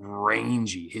is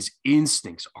rangy. His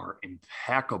instincts are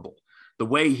impeccable. The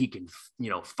way he can,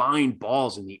 find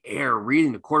balls in the air,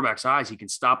 reading the quarterback's eyes, he can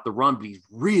stop the run, but he's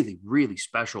really, really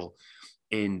special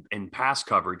in pass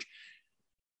coverage.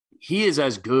 He is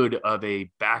as good of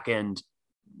a back-end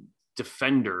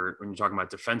defender when you're talking about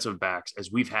defensive backs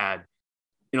as we've had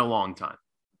in a long time.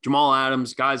 Jamal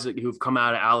Adams, guys who've come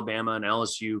out of Alabama and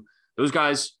LSU, those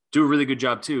guys do a really good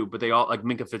job too, but they all, like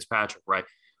Minkah Fitzpatrick, right?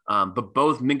 But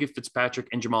both Minkah Fitzpatrick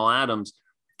and Jamal Adams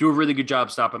do a really good job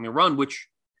stopping the run, which,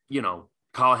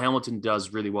 Kyle Hamilton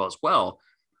does really well as well.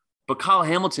 But Kyle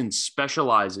Hamilton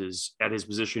specializes at his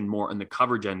position more on the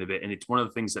coverage end of it. And it's one of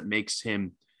the things that makes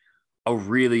him a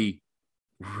really,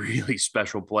 really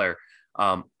special player.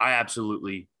 I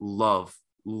absolutely love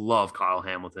Kyle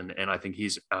Hamilton. And I think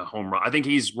he's a home run. I think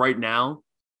he's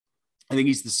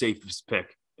the safest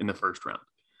pick in the first round.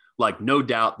 Like, no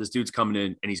doubt this dude's coming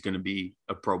in and he's going to be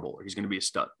a Pro Bowler. He's going to be a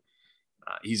stud.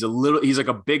 He's like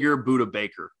a bigger Budda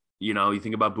Baker. You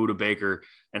think about Budda Baker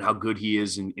and how good he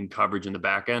is in coverage in the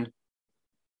back end.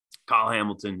 Kyle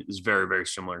Hamilton is very, very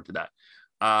similar to that.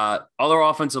 Other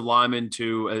offensive linemen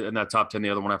too in that top 10. The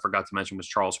other one I forgot to mention was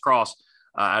Charles Cross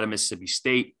out of Mississippi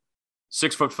State.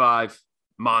 6'5",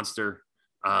 monster,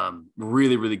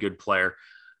 really, really good player.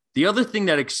 The other thing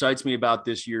that excites me about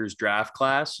this year's draft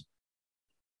class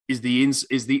is the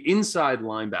inside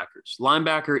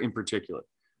linebacker in particular.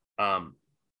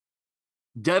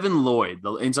 Devin Lloyd,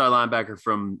 the inside linebacker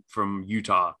from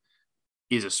Utah,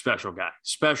 is a special guy,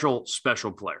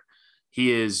 special player.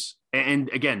 He is, and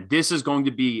again, this is going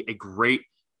to be a great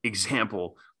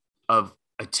example of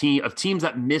teams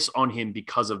that miss on him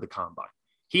because of the combine.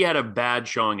 He had a bad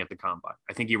showing at the combine.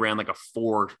 I think he ran like a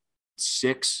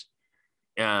 4.6,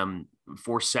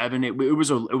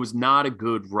 4.7. It was not a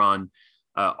good run.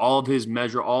 All of his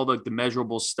all the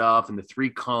measurable stuff and the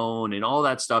 3-cone and all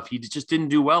that stuff, he just didn't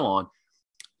do well on.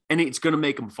 And it's going to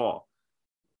make him fall.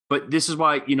 But this is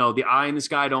why, the eye in the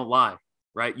sky don't lie,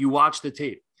 right? You watch the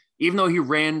tape. Even though he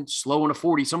ran slow in a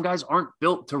 40, some guys aren't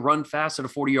built to run fast at a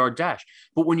 40-yard dash.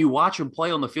 But when you watch him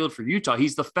play on the field for Utah,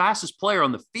 he's the fastest player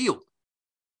on the field.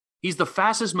 He's the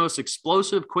fastest, most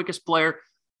explosive, quickest player.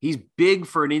 He's big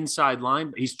for an inside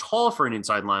line. He's tall for an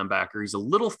inside linebacker. He's a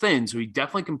little thin, so he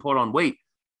definitely can put on weight.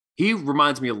 He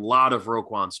reminds me a lot of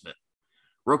Roquan Smith.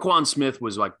 Roquan Smith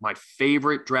was like my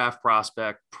favorite draft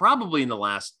prospect, probably in the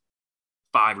last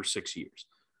 5 or 6 years.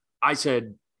 I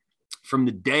said from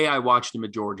the day I watched him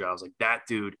at Georgia, I was like, that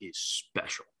dude is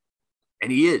special.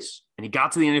 And he is. And he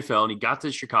got to the NFL and he got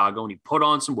to Chicago and he put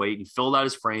on some weight and he filled out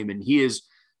his frame. And he is,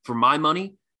 for my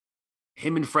money,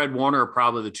 him and Fred Warner are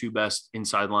probably the two best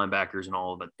inside linebackers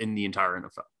in the entire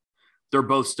NFL. They're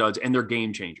both studs and they're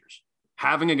game changers.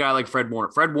 Having a guy like Fred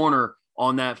Warner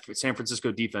on that San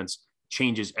Francisco defense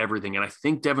changes everything. And I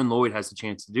think Devin Lloyd has the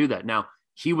chance to do that. Now,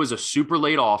 he was a super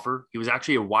late offer. He was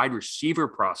actually a wide receiver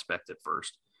prospect at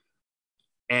first.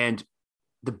 And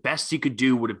the best he could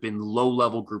do would have been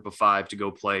low-level group of 5 to go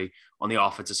play on the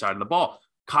offensive side of the ball.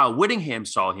 Kyle Whittingham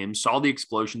saw him, saw the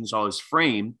explosion, saw his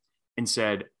frame, and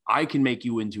said, I can make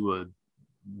you into a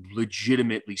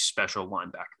legitimately special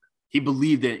linebacker. He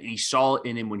believed it, and he saw it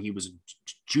in him when he was a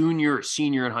junior,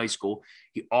 senior in high school.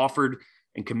 He offered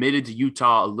and committed to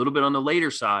Utah a little bit on the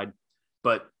later side.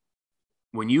 But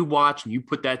when you watch and you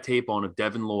put that tape on of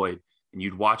Devin Lloyd and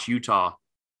you'd watch Utah,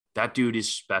 that dude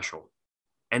is special.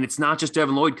 And it's not just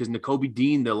Devin Lloyd, because Nakobe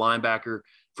Dean, the linebacker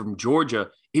from Georgia,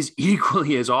 is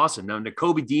equally as awesome. Now,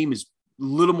 Nakobe Dean is a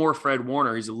little more Fred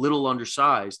Warner. He's a little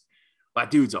undersized. That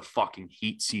dude's a fucking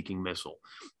heat-seeking missile.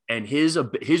 And his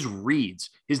reads,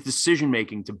 his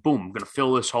decision-making to, boom, I'm going to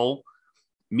fill this hole,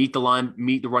 meet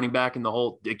the running back in the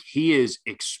hole. Like, he is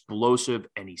explosive,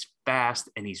 and he's fast,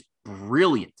 and he's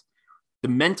brilliant. The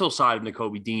mental side of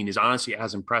Nakobe Dean is honestly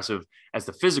as impressive as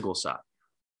the physical side.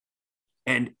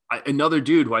 And another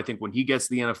dude who I think when he gets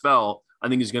to the NFL, I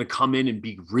think is going to come in and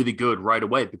be really good right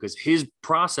away, because his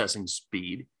processing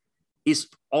speed is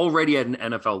already at an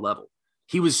NFL level.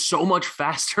 He was so much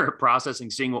faster at processing,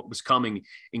 seeing what was coming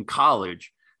in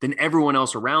college than everyone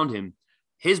else around him.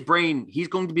 His brain, he's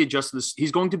going to be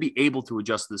able to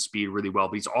adjust to the speed really well,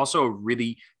 but he's also a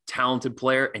really talented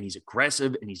player, and he's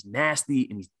aggressive, and he's nasty,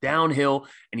 and he's downhill,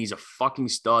 and he's a fucking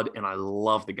stud. And I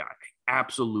love the guy. I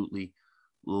absolutely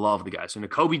love the guy. So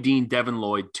Nakobe Dean, Devin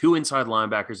Lloyd, 2 inside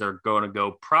linebackers that are going to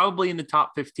go probably in the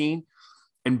top 15,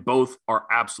 and both are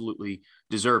absolutely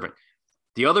deserving.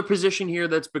 The other position here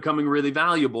that's becoming really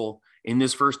valuable in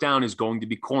this first down is going to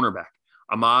be cornerback.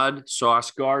 Ahmad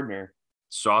Sauce Gardner,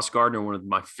 one of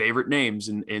my favorite names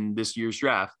in this year's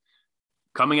draft,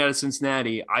 coming out of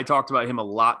Cincinnati. I talked about him a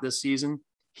lot this season.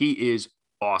 He is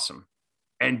awesome.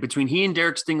 And between he and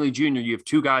Derek Stingley Jr., you have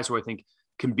 2 guys who I think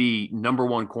can be number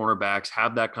 1 cornerbacks,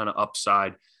 have that kind of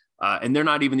upside. And they're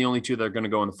not even the only 2 that are going to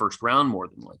go in the first round, more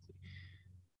than likely.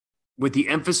 With the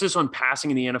emphasis on passing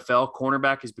in the NFL,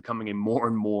 cornerback is becoming a more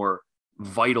and more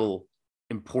vital,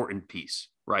 important piece,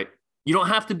 right? You don't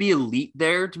have to be elite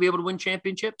there to be able to win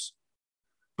championships,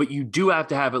 but you do have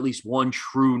to have at least one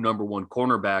true number 1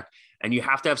 cornerback, and you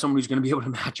have to have someone who's going to be able to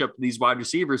match up these wide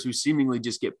receivers who seemingly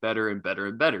just get better and better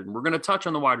and better. And we're going to touch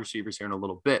on the wide receivers here in a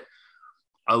little bit.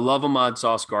 I love Ahmad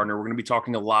Sauce Gardner. We're going to be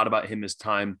talking a lot about him as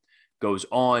time goes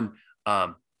on.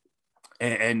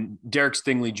 And Derek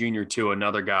Stingley Jr. too,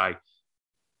 another guy,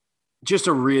 just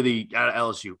a really, at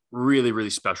LSU, really, really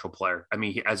special player. I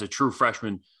mean, as a true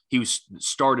freshman, he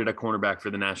started at cornerback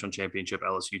for the national championship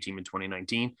LSU team in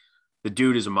 2019. The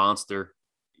dude is a monster.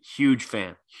 Huge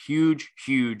fan, huge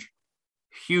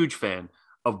fan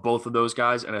of both of those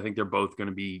guys. And I think they're both going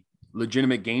to be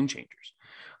legitimate game changers.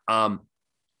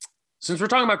 Since we're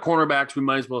talking about cornerbacks, we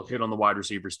might as well hit on the wide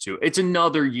receivers too. It's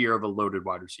another year of a loaded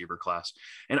wide receiver class.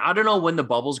 And I don't know when the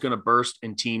bubble's going to burst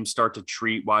and teams start to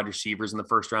treat wide receivers in the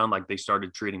first round like they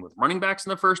started treating with running backs in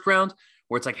the first round,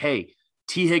 where it's like, hey,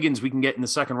 T. Higgins we can get in the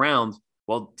second round.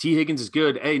 Well, T. Higgins is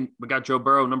good. Hey, we got Joe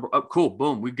Burrow cool.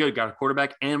 Boom. We good. Got a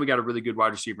quarterback and we got a really good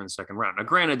wide receiver in the second round. Now,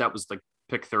 granted, that was like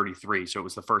pick 33. So it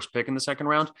was the first pick in the second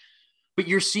round. But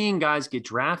you're seeing guys get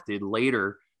drafted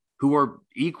later who are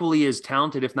equally as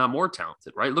talented, if not more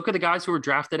talented, right? Look at the guys who were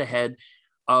drafted ahead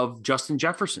of Justin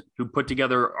Jefferson, who put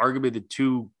together arguably the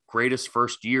two greatest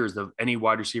first years that any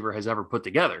wide receiver has ever put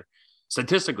together,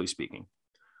 statistically speaking.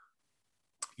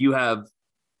 You have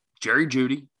Jerry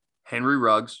Jeudy, Henry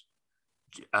Ruggs,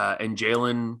 and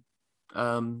Jalen.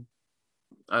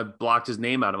 I blocked his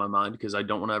name out of my mind because I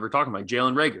don't want to ever talk about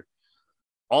Jalen Reagor.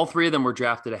 All three of them were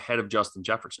drafted ahead of Justin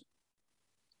Jefferson.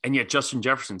 And yet Justin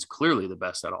Jefferson's clearly the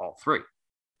best out of all three.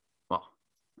 Well,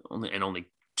 only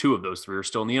two of those three are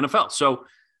still in the NFL. So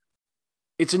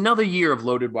it's another year of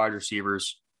loaded wide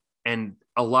receivers, and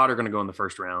a lot are going to go in the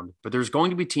first round. But there's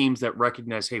going to be teams that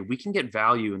recognize, hey, we can get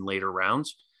value in later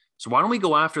rounds. So why don't we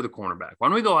go after the cornerback? Why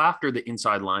don't we go after the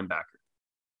inside linebacker?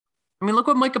 I mean, look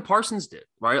what Micah Parsons did,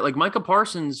 right? Like Micah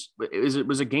Parsons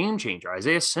was a game changer.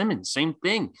 Isaiah Simmons, same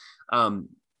thing. My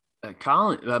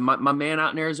man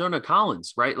out in Arizona,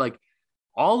 Collins, right? Like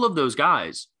all of those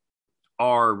guys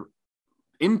are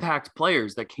impact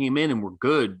players that came in and were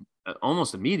good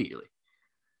almost immediately.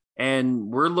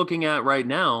 And we're looking at right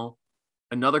now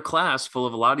another class full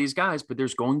of a lot of these guys, but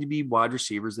there's going to be wide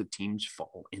receivers that teams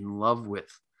fall in love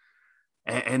with.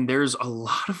 And there's a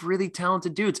lot of really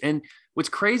talented dudes. And what's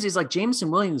crazy is like Jameson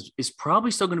Williams is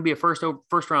probably still going to be a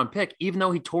first round pick, even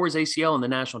though he tore his ACL in the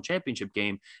national championship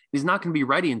game. He's not going to be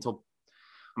ready until,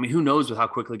 I mean, who knows with how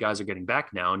quickly guys are getting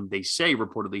back now. And they say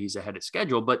reportedly he's ahead of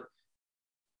schedule, but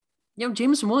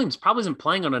Jameson Williams probably isn't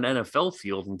playing on an NFL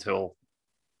field until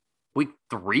week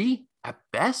 3 at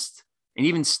best. And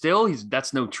even still,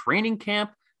 that's no training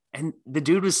camp. And the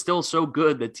dude was still so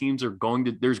good that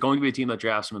there's going to be a team that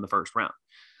drafts him in the first round.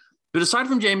 But aside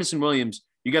from Jameson Williams,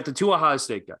 you got the two Ohio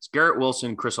State guys, Garrett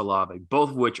Wilson, Chris Olave, both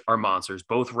of which are monsters.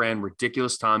 Both ran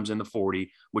ridiculous times in the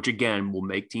 40, which again will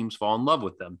make teams fall in love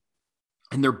with them.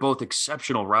 And they're both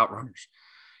exceptional route runners.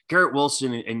 Garrett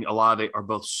Wilson and Olave are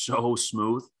both so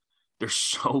smooth. They're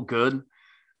so good.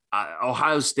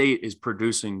 Ohio State is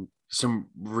producing some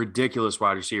ridiculous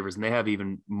wide receivers, and they have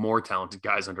even more talented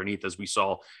guys underneath, as we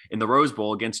saw in the Rose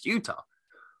Bowl against Utah.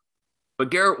 But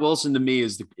Garrett Wilson to me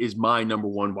is my number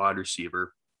one wide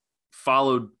receiver,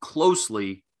 followed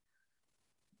closely,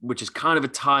 which is kind of a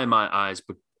tie in my eyes,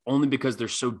 but only because they're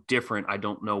so different. I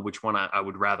don't know which one I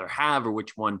would rather have or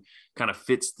which one kind of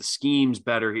fits the schemes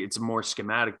better. It's a more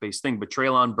schematic based thing, but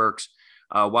Treylon Burks,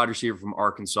 wide receiver from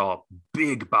Arkansas,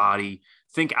 big body,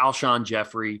 think Alshon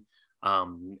Jeffrey,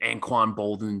 Anquan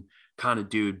Bolden kind of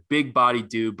dude, big body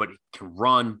dude, but he can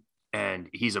run, and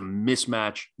he's a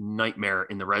mismatch nightmare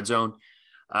in the red zone.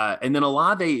 And then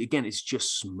Olave again is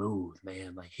just smooth,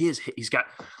 man. Like he's got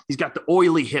the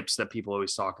oily hips that people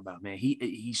always talk about, man.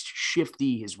 He's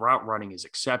shifty. His route running is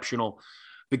exceptional.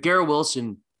 But Garrett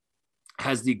Wilson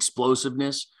has the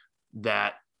explosiveness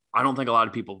that I don't think a lot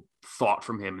of people thought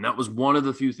from him. And that was one of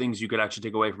the few things you could actually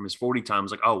take away from his 40 times.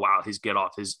 Like, oh wow, his get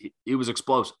off, it was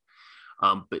explosive.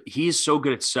 But he is so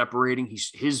good at separating.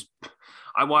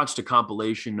 I watched a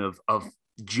compilation of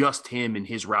just him and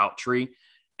his route tree,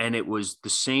 and it was the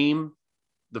same.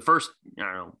 The first,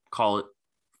 call it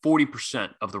 40%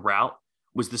 of the route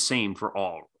was the same for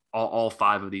all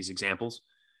 5 of these examples.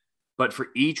 But for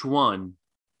each one,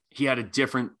 he had a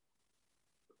different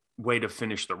way to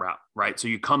finish the route, right? So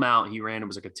you come out, it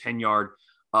was like a 10-yard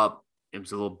up. It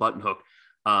was a little button hook.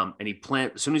 And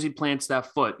as soon as he plants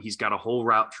that foot, he's got a whole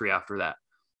route tree after that.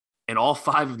 And all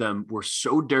 5 of them were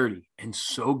so dirty and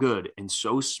so good and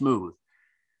so smooth.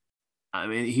 I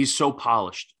mean, he's so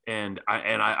polished, and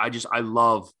I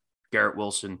love Garrett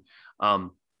Wilson. But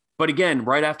again,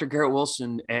 right after Garrett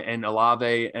Wilson and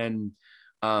Olave and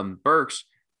Burks,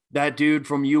 that dude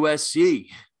from USC,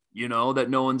 that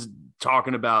no one's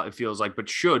talking about, it feels like, but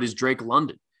should, is Drake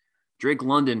London. Drake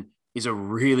London is a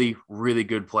really, really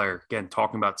good player. Again,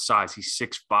 talking about size, he's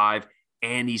 6'5",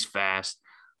 and he's fast.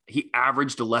 He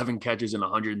averaged 11 catches and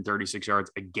 136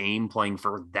 yards a game playing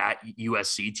for that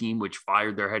USC team, which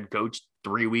fired their head coach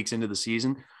 3 weeks into the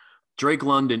season. Drake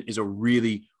London is a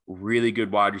really, really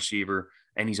good wide receiver,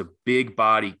 and he's a big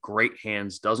body, great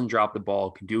hands, doesn't drop the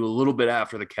ball, can do a little bit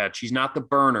after the catch. He's not the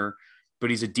burner, but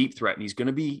he's a deep threat, and he's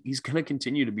going to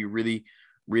continue to be really,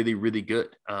 really, really good.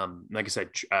 Like I said,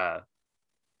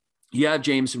 you have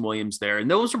Jameson Williams there,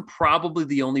 and those are probably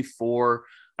the only 4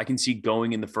 I can see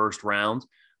going in the first round.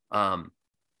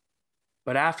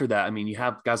 But after that, I mean, you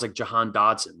have guys like Jahan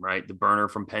Dotson, right? The burner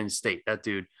from Penn State. That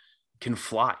dude can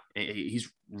fly.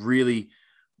 He's really,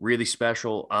 really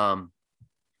special.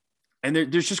 And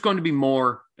there's just going to be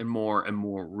more and more and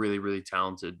more really, really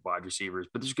talented wide receivers.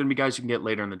 But there's going to be guys you can get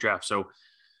later in the draft. So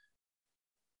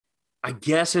I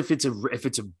guess if it's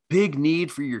a big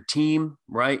need for your team,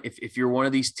 right? If you're one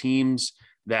of these teams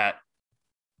that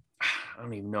I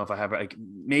don't even know if I have like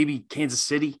maybe Kansas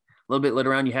City a little bit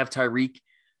later on, you have Tyreek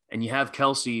and you have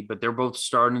Kelsey, but they're both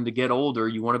starting to get older.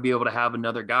 You want to be able to have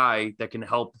another guy that can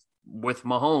help with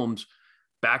Mahomes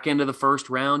back into the first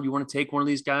round. You want to take one of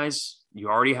these guys. You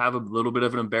already have a little bit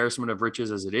of an embarrassment of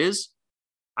riches as it is.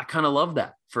 I kind of love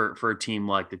that for a team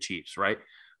like the Chiefs, right?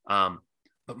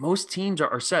 But most teams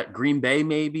are set. Green Bay,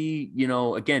 maybe,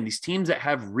 again, these teams that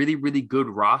have really, really good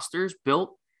rosters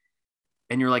built.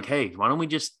 And you're like, hey, why don't we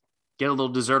just get a little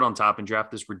dessert on top and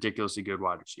draft this ridiculously good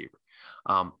wide receiver?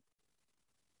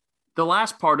 The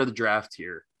last part of the draft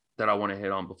here that I want to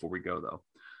hit on before we go, though,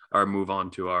 or move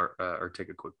on to or take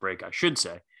a quick break, I should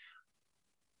say.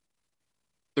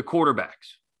 The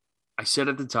quarterbacks. I said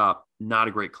at the top, not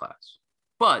a great class,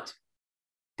 but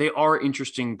they are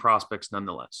interesting prospects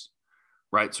nonetheless,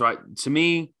 right? So to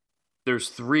me, there's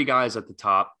three guys at the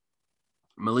top: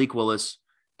 Malik Willis,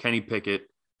 Kenny Pickett,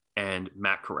 and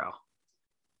Matt Corral.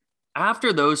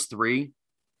 After those three,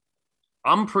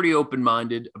 I'm pretty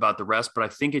open-minded about the rest, but I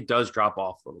think it does drop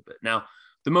off a little bit. Now,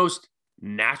 the most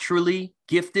naturally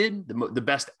gifted, the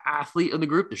best athlete of the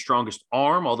group, the strongest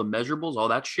arm, all the measurables, all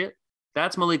that shit,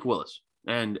 that's Malik Willis.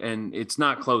 And it's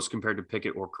not close compared to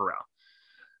Pickett or Corral.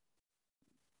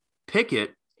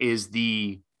 Pickett is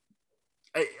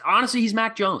honestly, he's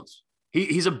Mac Jones.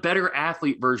 He's a better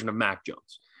athlete version of Mac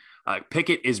Jones.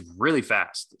 Pickett is really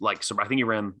fast. So I think he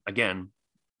ran, again,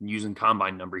 using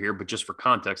combine number here, but just for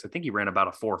context, I think he ran about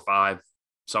a 4.5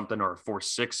 something or a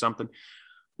 4.6 something.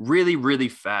 Really, really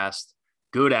fast,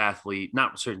 good athlete.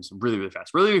 Not certain, really, really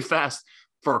fast. Really, really fast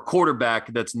for a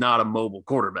quarterback that's not a mobile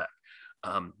quarterback.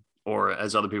 Or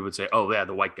as other people would say, oh, yeah,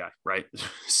 the white guy, right?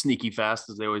 Sneaky fast,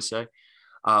 as they always say.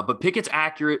 But Pickett's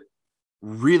accurate,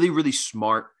 really, really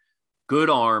smart,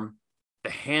 good arm. The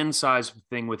hand size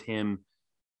thing with him.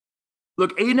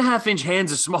 Look, 8.5-inch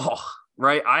hands is small.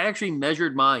 Right? I actually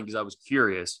measured mine because I was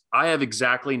curious. I have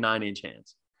exactly 9-inch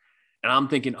hands. And I'm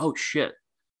thinking, oh shit,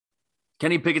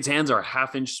 Kenny Pickett's hands are a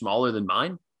 1/2 inch smaller than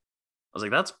mine. I was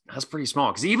like, that's pretty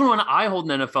small. Because even when I hold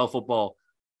an NFL football,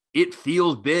 it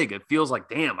feels big. It feels like,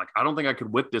 damn, like I don't think I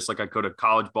could whip this like I could a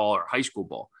college ball or high school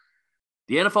ball.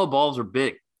 The NFL balls are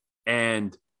big.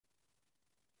 And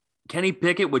Kenny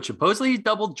Pickett, which supposedly he's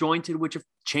double jointed, which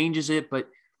changes it, but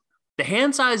the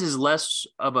hand size is less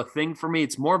of a thing for me.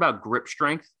 It's more about grip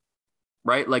strength,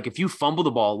 right? Like if you fumble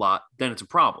the ball a lot, then it's a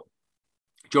problem.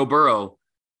 Joe Burrow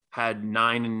had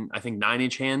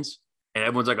 9-inch hands, and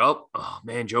everyone's like, oh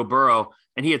man, Joe Burrow.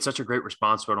 And he had such a great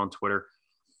response to it on Twitter.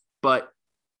 But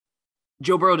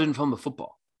Joe Burrow didn't fumble the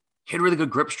football. He had really good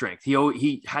grip strength.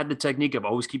 He had the technique of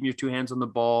always keeping your two hands on the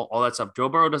ball, all that stuff. Joe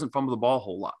Burrow doesn't fumble the ball a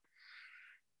whole lot.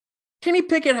 Kenny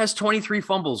Pickett has 23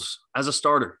 fumbles as a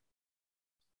starter.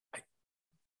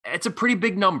 It's a pretty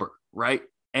big number, right?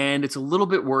 And it's a little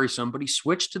bit worrisome, but he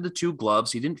switched to the two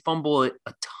gloves. He didn't fumble it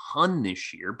a ton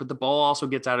this year, but the ball also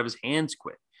gets out of his hands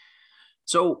quick.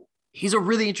 So he's a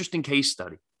really interesting case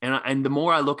study. And the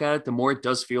more I look at it, the more it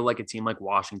does feel like a team like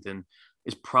Washington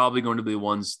is probably going to be the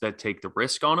ones that take the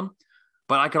risk on him.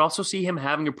 But I could also see him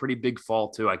having a pretty big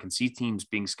fall too. I can see teams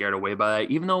being scared away by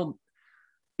that, even though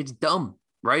it's dumb,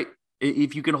 right?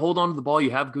 If you can hold on to the ball,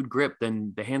 you have good grip,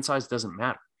 then the hand size doesn't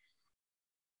matter.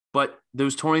 But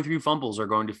those 23 fumbles are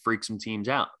going to freak some teams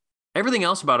out. Everything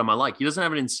else about him I like. He doesn't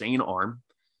have an insane arm,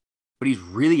 but he's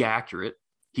really accurate.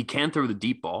 He can throw the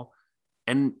deep ball.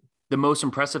 And the most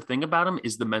impressive thing about him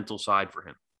is the mental side for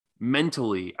him.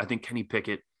 Mentally, I think Kenny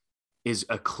Pickett is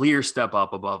a clear step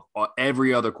up above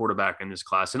every other quarterback in this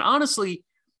class. And honestly,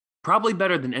 probably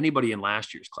better than anybody in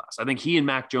last year's class. I think he and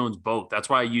Mac Jones both. That's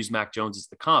why I use Mac Jones as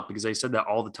the comp, because I said that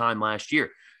all the time last year.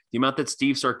 The amount that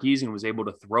Steve Sarkisian was able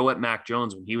to throw at Mac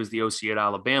Jones when he was the OC at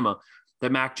Alabama, that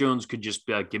Mac Jones could just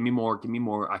be like, give me more,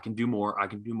 I can do more.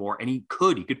 And he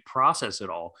could process it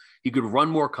all. He could run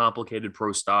more complicated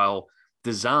pro style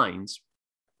designs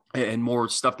and more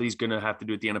stuff that he's going to have to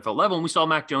do at the NFL level. And we saw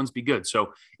Mac Jones be good.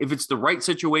 So if it's the right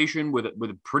situation with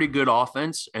a pretty good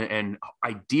offense and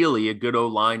ideally a good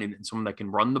O-line and someone that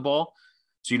can run the ball,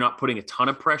 so you're not putting a ton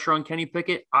of pressure on Kenny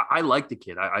Pickett, I like the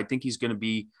kid. I think he's going to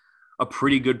be a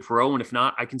pretty good pro. And if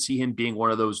not, I can see him being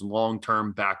one of those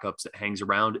long-term backups that hangs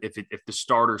around if the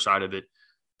starter side of it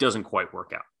doesn't quite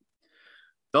work out.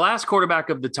 The last quarterback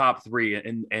of the top three,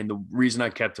 and the reason I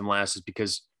kept him last is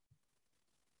because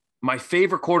my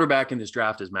favorite quarterback in this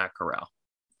draft is Matt Corral.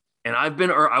 And I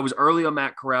was early on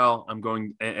Matt Corral.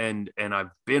 And I've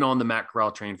been on the Matt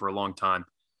Corral train for a long time.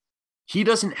 He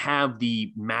doesn't have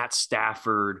the Matt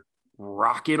Stafford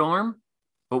rocket arm,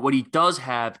 but what he does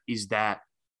have is that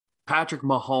Patrick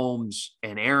Mahomes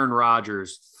and Aaron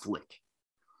Rodgers flick.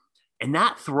 And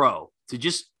that throw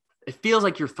it feels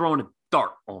like you're throwing a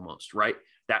dart almost, right?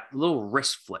 That little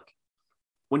wrist flick.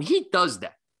 When he does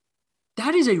that,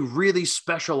 that is a really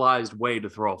specialized way to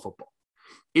throw a football.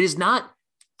 It is not,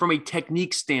 from a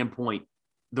technique standpoint,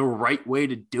 the right way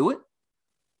to do it,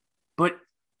 but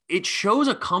it shows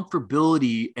a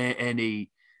comfortability and a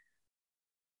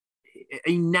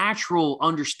natural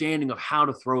understanding of how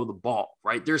to throw the ball,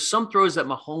 right? There's some throws that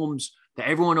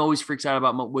everyone always freaks out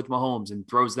about with Mahomes, and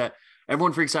throws that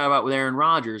everyone freaks out about with Aaron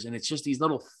Rodgers, and it's just these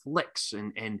little flicks,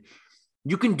 and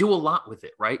you can do a lot with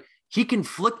it, right? He can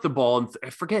flick the ball, and I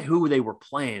forget who they were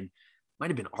playing. Might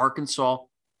have been Arkansas.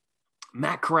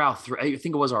 Matt Corral I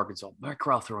think it was Arkansas. Matt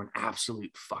Corral threw an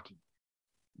absolute fucking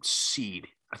seed.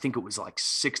 I think it was like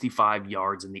 65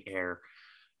 yards in the air.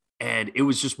 And it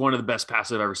was just one of the best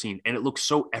passes I've ever seen. And it looked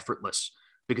so effortless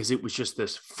because it was just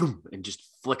this and just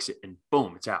flicks it and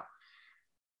boom, it's out.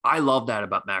 I love that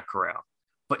about Matt Corral.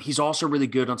 But he's also really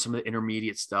good on some of the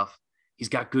intermediate stuff. He's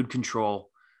got good control.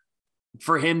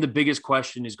 For him, the biggest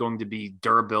question is going to be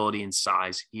durability and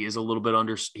size. He is a little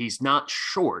bit he's not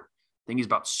short. I think he's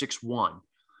about 6'1",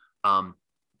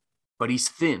 but he's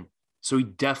thin. So he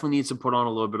definitely needs to put on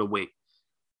a little bit of weight,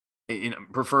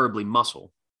 preferably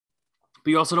muscle. But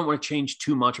you also don't want to change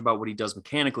too much about what he does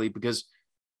mechanically because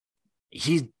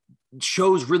he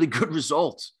shows really good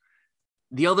results.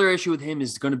 The other issue with him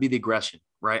is going to be the aggression,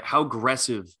 right? How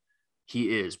aggressive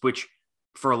he is, which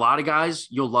for a lot of guys,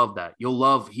 you'll love that.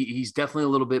 He's definitely a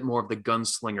little bit more of the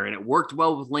gunslinger, and it worked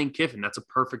well with Lane Kiffin. That's a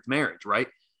perfect marriage, right?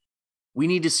 We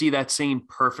need to see that same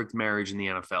perfect marriage in the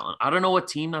NFL. And I don't know what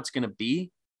team that's going to be,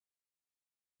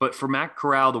 but for Matt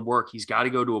Corral to work, he's got to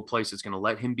go to a place that's going to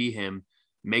let him be him,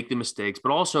 make the mistakes,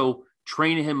 but also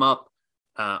train him up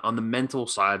on the mental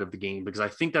side of the game, because I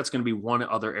think that's going to be one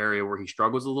other area where he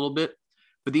struggles a little bit.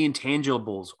 But the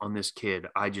intangibles on this kid,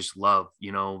 I just love,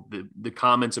 the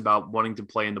comments about wanting to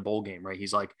play in the bowl game, right?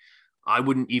 He's like, I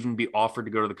wouldn't even be offered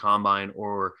to go to the combine,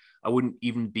 or I wouldn't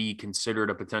even be considered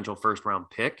a potential first-round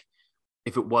pick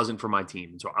if it wasn't for my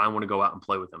team. And so I want to go out and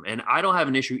play with them. And I don't have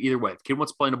an issue either way. If the kid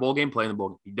wants to play in a bowl game, play in the bowl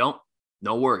game. If you don't,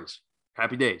 no worries.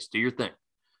 Happy days. Do your thing.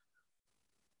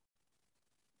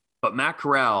 But Matt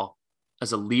Corral,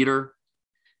 as a leader,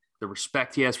 the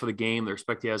respect he has for the game, the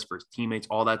respect he has for his teammates,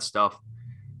 all that stuff,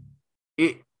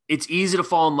 it's easy to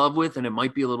fall in love with, and it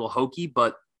might be a little hokey,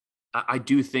 but I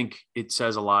do think it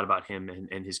says a lot about him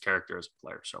and his character as a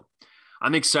player. So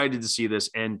I'm excited to see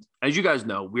this. And as you guys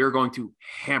know, we are going to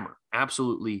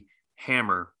absolutely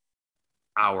hammer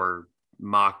our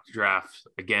mock draft.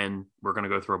 Again, we're going to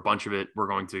go through a bunch of it. We're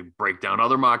going to break down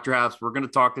other mock drafts. We're going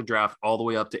to talk the draft all the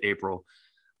way up to April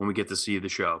when we get to see the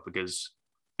show, because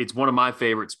it's one of my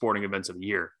favorite sporting events of the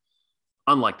year,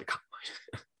 unlike the combine.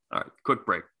 All right, quick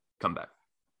break. Come back.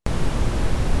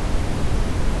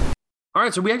 All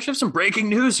right, so we actually have some breaking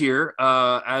news here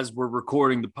as we're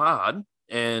recording the pod.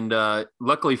 And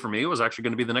luckily for me, it was actually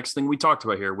going to be the next thing we talked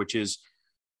about here, which is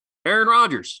Aaron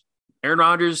Rodgers. Aaron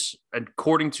Rodgers,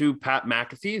 according to Pat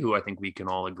McAfee, who I think we can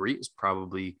all agree is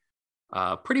probably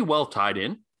pretty well tied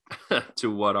in to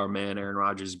what our man Aaron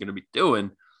Rodgers is going to be doing.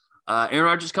 Aaron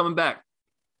Rodgers coming back.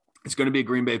 It's going to be a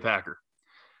Green Bay Packer.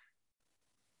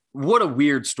 What a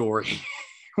weird story.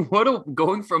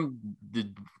 Going from the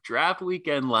draft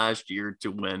weekend last year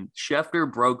to when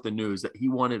Schefter broke the news that he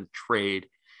wanted to trade,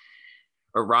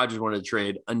 or Rodgers wanted to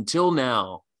trade, until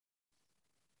now.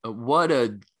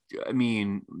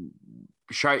 Shailene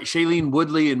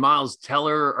Woodley and Miles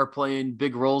Teller are playing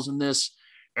big roles in this.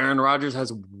 Aaron Rodgers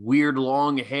has weird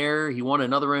long hair. He won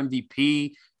another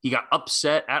MVP. He got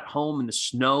upset at home in the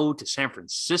snow to San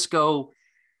Francisco.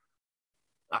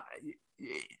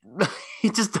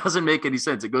 It just doesn't make any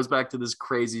sense. It goes back to this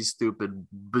crazy, stupid,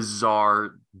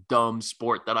 bizarre, dumb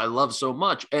sport that I love so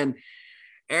much. And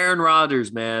Aaron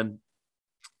Rodgers, man,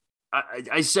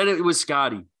 I said it was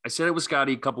Scotty. I said it was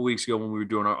Scotty a couple weeks ago when we were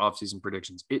doing our offseason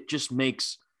predictions. It just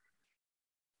makes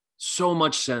so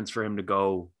much sense for him to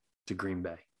go to Green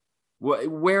Bay.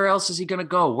 Where else is he going to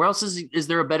go? Where else is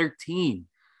there a better team?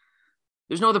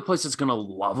 There's no other place that's going to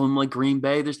love him like Green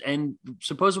Bay. And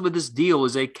supposedly this deal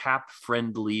is a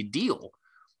cap-friendly deal,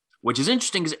 which is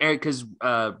interesting because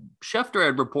Schefter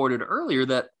had reported earlier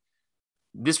that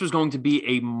this was going to be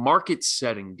a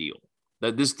market-setting deal.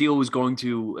 that this deal was going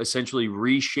to essentially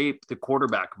reshape the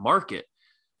quarterback market.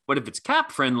 But if it's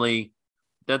cap friendly,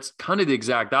 that's kind of the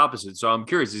exact opposite. So I'm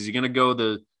curious, is he going to go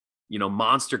the,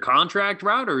 monster contract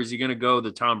route, or is he going to go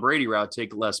the Tom Brady route,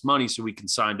 take less money so we can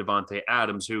sign Davante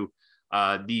Adams, who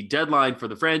the deadline for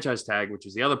the franchise tag, which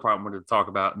is the other part I wanted to talk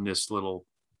about in this little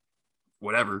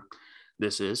whatever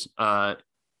this is,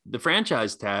 the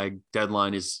franchise tag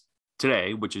deadline is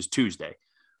today, which is Tuesday.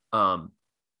 And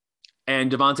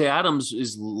Davante Adams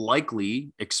is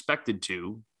likely expected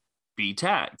to be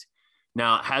tagged.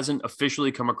 Now, it hasn't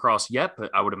officially come across yet,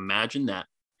 but I would imagine that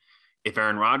if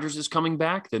Aaron Rodgers is coming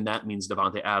back, then that means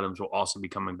Davante Adams will also be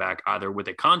coming back either with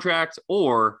a contract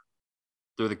or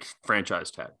through the franchise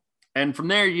tag. And from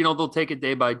there, they'll take it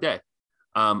day by day.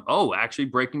 Actually,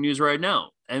 breaking news right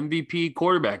now. MVP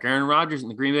quarterback Aaron Rodgers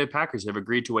and the Green Bay Packers have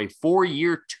agreed to a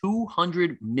 4-year,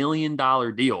 $200 million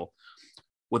deal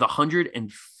with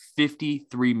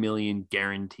 $153 million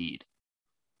guaranteed.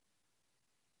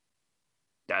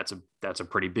 That's a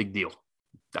pretty big deal.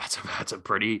 That's a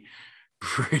pretty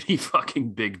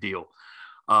fucking big deal.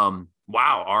 Wow.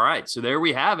 All right. So there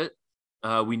we have it.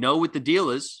 We know what the deal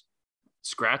is.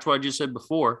 Scratch what I just said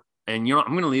before. And,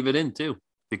 I'm going to leave it in too,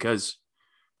 because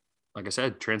like I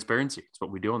said, transparency. It's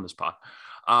what we do on this pod.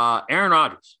 Aaron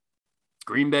Rodgers,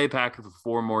 Green Bay Packer for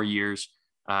 4 more years.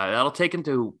 That'll take him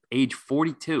to age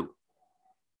 42.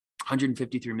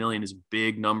 $153 million is a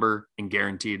big number in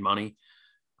guaranteed money.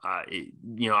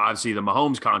 Obviously the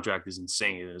Mahomes contract is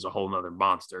insane. It is a whole nother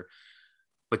monster.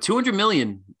 But $200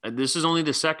 million, this is only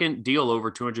the second deal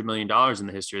over $200 million in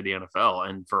the history of the NFL.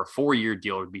 And for a 4-year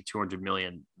deal, it would be $200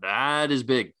 million. That is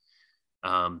big.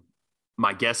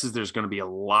 My guess is there's going to be a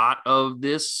lot of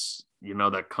this,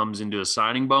 that comes into a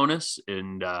signing bonus.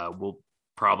 And we'll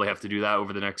probably have to do that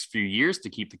over the next few years to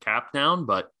keep the cap down.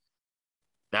 But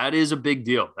that is a big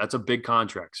deal. That's a big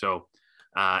contract. So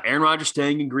Aaron Rodgers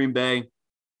staying in Green Bay,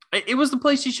 it was the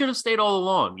place he should have stayed all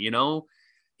along.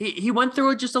 He went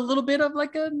through just a little bit of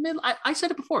like a I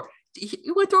said it before.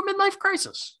 He went through a midlife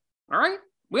crisis. All right.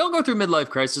 We all go through midlife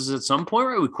crisis at some point,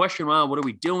 right? We question, well, what are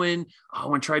we doing? Oh, I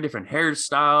want to try a different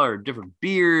hairstyle or a different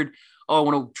beard. Oh,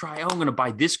 I'm going to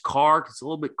buy this car because it's a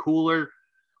little bit cooler.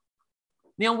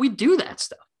 We do that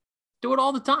stuff. Do it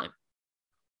all the time.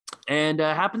 And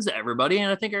happens to everybody. And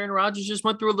I think Aaron Rodgers just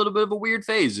went through a little bit of a weird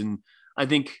phase. And I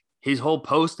think his whole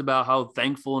post about how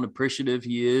thankful and appreciative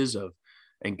he is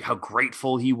and how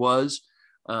grateful he was,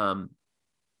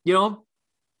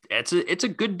 it's a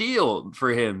good deal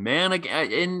for him, man.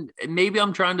 And maybe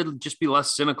I'm trying to just be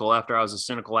less cynical after I was a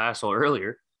cynical asshole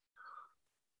earlier,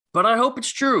 but I hope it's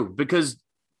true because,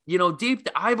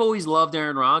 I've always loved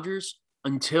Aaron Rodgers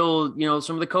until,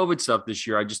 some of the COVID stuff this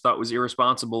year, I just thought was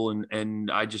irresponsible and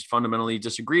I just fundamentally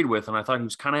disagreed with. And I thought he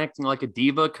was kind of acting like a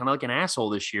diva, kind of like an asshole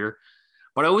this year,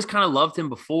 but I always kind of loved him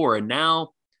before. And now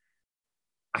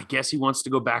I guess he wants to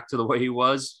go back to the way he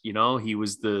was. He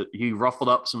ruffled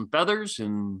up some feathers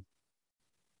and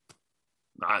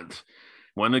I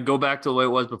want to go back to the way it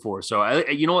was before. So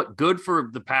you know what? Good for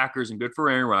the Packers and good for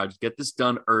Aaron Rodgers. Get this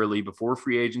done early before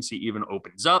free agency even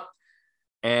opens up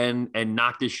and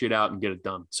knock this shit out and get it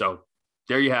done. So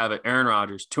there you have it. Aaron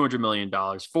Rodgers, $200 million,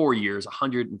 4 years,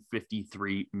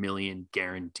 $153 million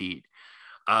guaranteed.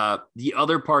 The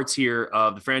other parts here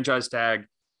of the franchise tag,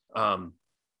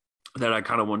 that I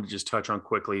kind of wanted to just touch on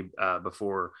quickly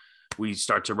before we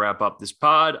start to wrap up this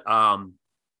pod.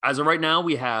 As of right now,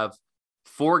 we have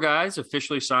 4 guys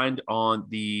officially signed on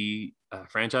the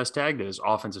franchise tag. That is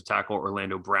offensive tackle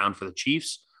Orlando Brown for the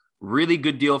Chiefs. Really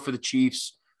good deal for the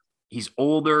Chiefs. He's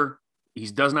older. He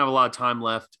doesn't have a lot of time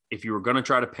left. If you were going to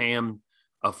try to pay him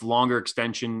a longer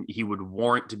extension, he would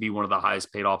warrant to be one of the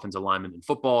highest paid offensive linemen in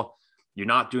football. You're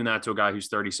not doing that to a guy who's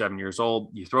 37 years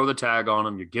old. You throw the tag on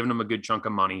him. You're giving him a good chunk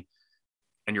of money.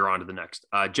 And you're on to the next.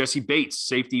 Jesse Bates,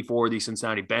 safety for the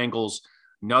Cincinnati Bengals.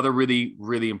 Another really,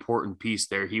 really important piece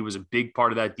there. He was a big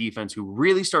part of that defense who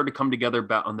really started to come together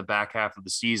on the back half of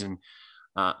the season.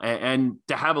 And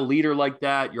to have a leader like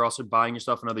that, you're also buying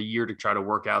yourself another year to try to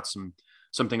work out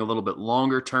something a little bit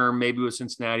longer term, maybe with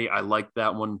Cincinnati. I like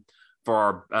that one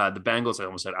for the Bengals. I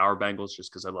almost said our Bengals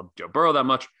just because I love Joe Burrow that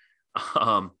much.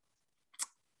 And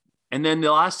then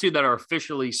the last 2 that are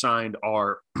officially signed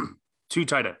are 2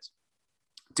 tight ends.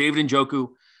 David Njoku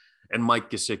and Mike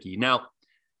Gesicki. Now,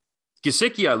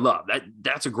 Gesicki, I love.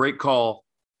 That's a great call,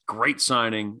 great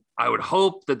signing. I would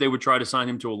hope that they would try to sign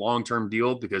him to a long-term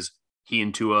deal because he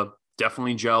and Tua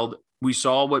definitely gelled. We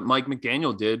saw what Mike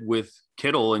McDaniel did with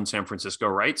Kittle in San Francisco,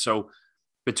 right? So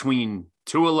between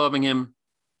Tua loving him,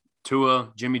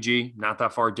 Tua, Jimmy G, not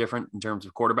that far different in terms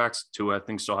of quarterbacks. Tua, I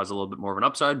think, still has a little bit more of an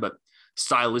upside, but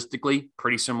stylistically,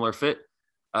 pretty similar fit.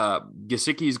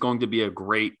 Gesicki is going to be a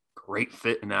great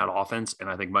fit in that offense. And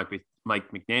I think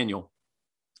Mike McDaniel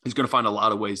is going to find a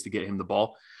lot of ways to get him the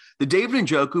ball. The David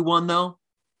Njoku one, though,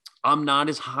 I'm not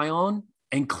as high on.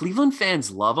 And Cleveland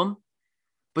fans love him.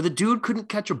 But the dude couldn't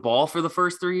catch a ball for the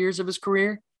first 3 years of his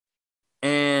career.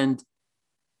 And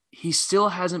he still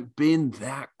hasn't been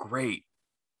that great.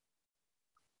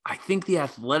 I think the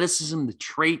athleticism, the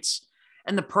traits,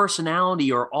 and the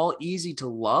personality are all easy to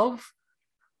love.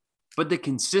 But the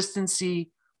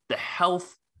consistency, the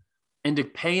health, and to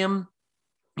pay him,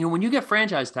 when you get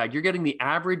franchise tag, you're getting the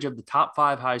average of the top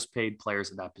 5 highest paid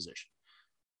players at that position.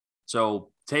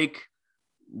 So take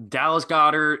Dallas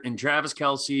Goedert and Travis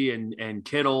Kelce and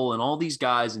Kittle and all these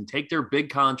guys and take their big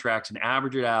contracts and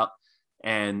average it out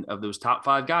and of those top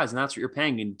 5 guys. And that's what you're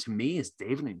paying. And to me, is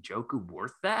David Njoku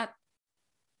worth that?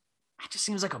 It just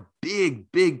seems like a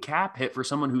big cap hit for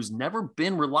someone who's never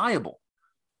been reliable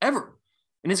ever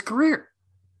in his career.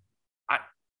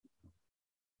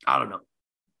 I don't know.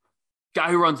 Guy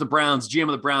who runs the Browns, GM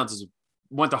of the Browns,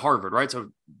 went to Harvard, right?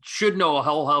 So should know a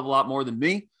hell of a lot more than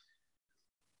me.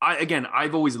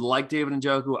 I've always liked David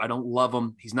Njoku. I don't love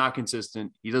him. He's not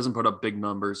consistent. He doesn't put up big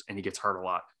numbers, and he gets hurt a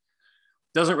lot.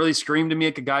 Doesn't really scream to me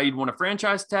like a guy you'd want to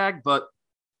franchise tag, but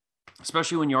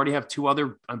especially when you already have 2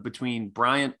 other between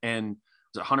Bryant and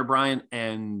Hunter Bryant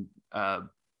and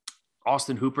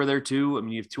Austin Hooper there too. I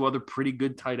mean, you have 2 other pretty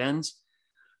good tight ends.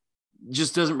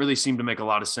 Just doesn't really seem to make a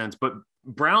lot of sense. But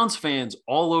Browns fans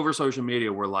all over social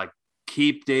media were like,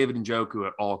 keep David Njoku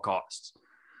at all costs.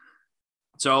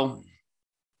 So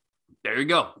there you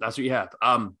go. That's what you have.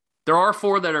 There are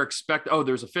 4 that are expected. Oh,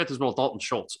 there's a 5th as well, Dalton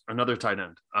Schultz, another tight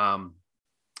end.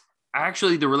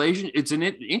 Actually, it's an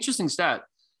interesting stat.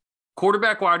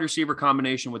 Quarterback wide receiver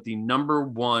combination with the number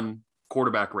 1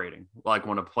 quarterback rating, like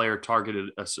when a player targeted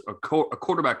a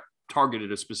quarterback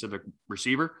targeted a specific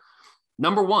receiver.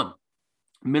 Number 1,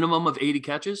 minimum of 80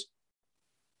 catches.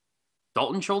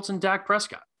 Dalton Schultz and Dak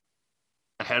Prescott,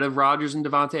 ahead of Rodgers and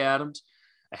Devontae Adams,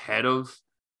 ahead of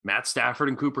Matt Stafford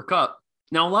and Cooper Kupp.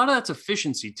 Now, a lot of that's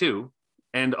efficiency too.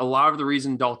 And a lot of the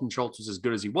reason Dalton Schultz was as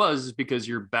good as he was is because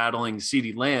you're battling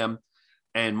CeeDee Lamb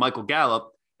and Michael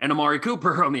Gallup and Amari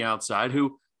Cooper on the outside,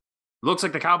 who looks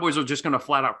like the Cowboys are just going to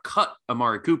flat out cut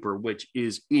Amari Cooper, which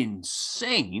is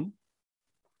insane.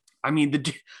 I mean,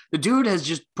 the dude has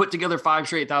just put together 5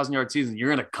 straight 1,000-yard seasons.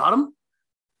 You're going to cut him?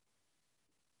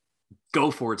 Go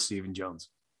for it, Stephen Jones.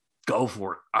 Go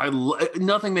for it.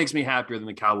 Nothing makes me happier than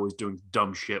the Cowboys doing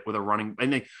dumb shit with a running.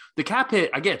 And the cap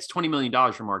hit, I get it's $20 million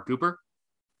for Amari Cooper.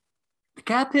 The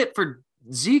cap hit for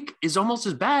Zeke is almost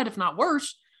as bad, if not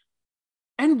worse.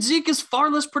 And Zeke is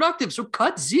far less productive. So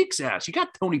cut Zeke's ass. You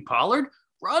got Tony Pollard.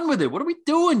 Run with it. What are we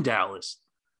doing, Dallas?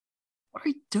 What are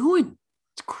we doing?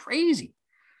 It's crazy.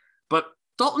 But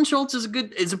Dalton Schultz is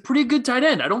a pretty good tight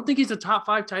end. I don't think he's a top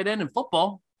 5 tight end in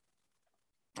football.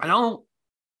 I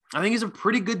think he's a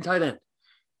pretty good tight end.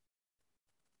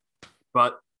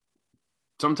 But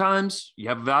sometimes you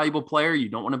have a valuable player. You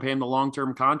don't want to pay him the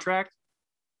long-term contract.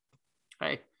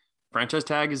 Hey, franchise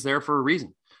tag is there for a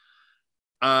reason.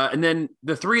 And then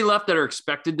the 3 left that are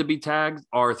expected to be tagged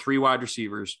are 3 wide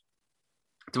receivers.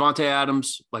 Devontae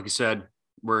Adams, like I said,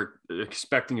 we're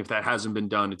expecting if that hasn't been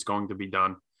done, it's going to be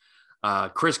done.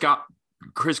 Chris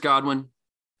Godwin,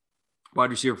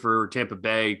 wide receiver for Tampa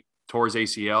Bay, tore his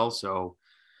ACL. So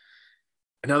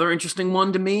another interesting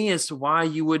one to me as to why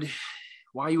you would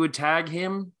tag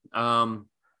him.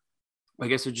 I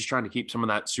guess they're just trying to keep some of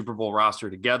that Super Bowl roster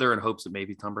together in hopes that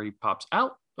maybe Tom Brady pops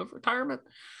out of retirement.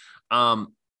 And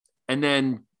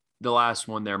then the last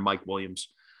one there, Mike Williams,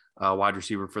 wide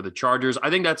receiver for the Chargers.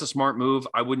 I think that's a smart move.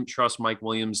 I wouldn't trust Mike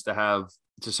Williams to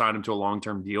sign him to a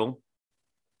long-term deal.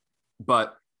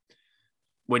 But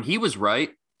when he was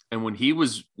right, and when he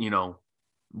was,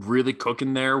 really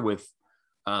cooking there with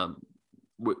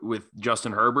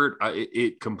Justin Herbert,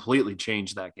 it completely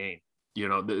changed that game.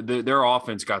 Their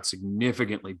offense got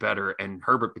significantly better, and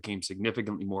Herbert became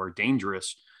significantly more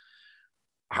dangerous.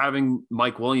 Having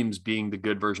Mike Williams being the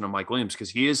good version of Mike Williams, because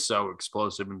he is so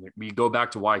explosive. And we go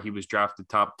back to why he was drafted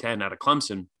top 10 out of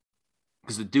Clemson,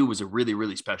 because the dude was a really,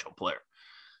 really special player.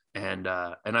 And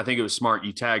I think it was smart.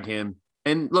 You tag him.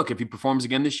 And look, if he performs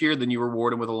again this year, then you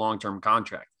reward him with a long-term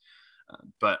contract.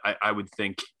 But I would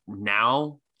think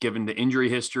now, given the injury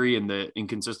history and the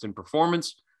inconsistent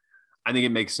performance, I think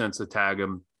it makes sense to tag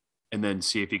him and then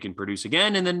see if he can produce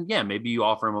again. And then, maybe you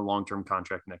offer him a long-term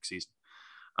contract next season.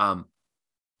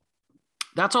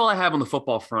 That's all I have on the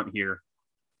football front here.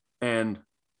 And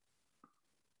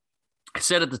I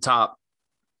said at the top,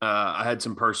 I had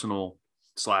some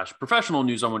personal/professional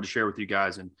news I wanted to share with you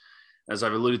guys. And as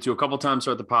I've alluded to a couple of times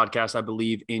throughout the podcast, I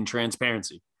believe in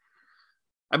transparency.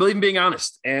 I believe in being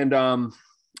honest. And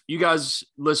you guys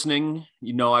listening,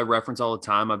 I reference all the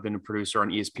time. I've been a producer on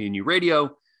ESPNU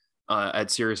Radio at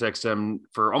SiriusXM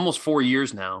for almost 4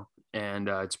 years now. And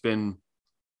it's been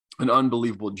an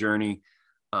unbelievable journey.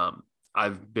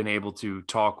 I've been able to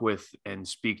talk with and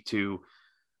speak to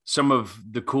some of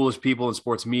the coolest people in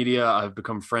sports media. I've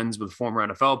become friends with former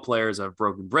NFL players. I've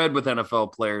broken bread with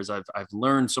NFL players. I've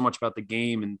learned so much about the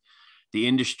game and the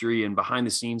industry and behind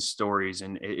the scenes stories.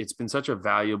 And it's been such a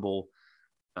valuable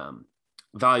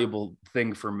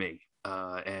thing for me.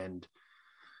 And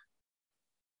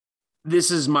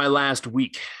this is my last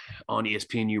week on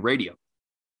ESPNU Radio.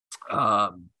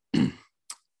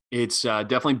 It's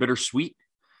definitely bittersweet.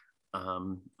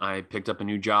 I picked up a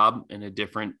new job in a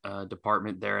different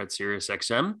department there at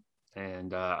SiriusXM,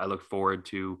 and I look forward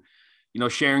to,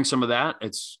 sharing some of that.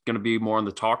 It's going to be more on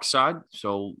the talk side,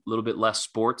 so a little bit less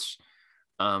sports.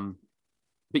 But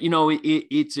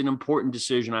it's an important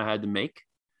decision I had to make.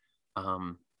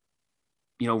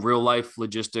 Real life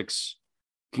logistics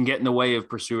can get in the way of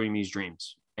pursuing these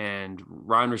dreams. And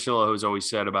Ryan Russillo has always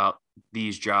said about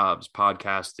these jobs,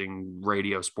 podcasting,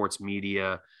 radio, sports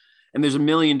media, and there's a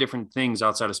million different things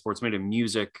outside of sports media,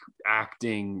 music,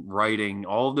 acting, writing,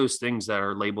 all of those things that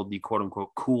are labeled the quote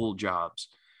unquote cool jobs.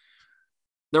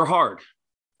 They're hard.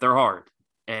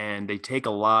 And they take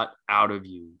a lot out of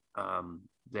you.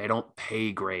 They don't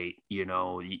pay great.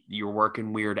 You're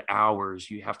working weird hours.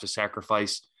 You have to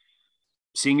sacrifice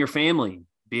seeing your family,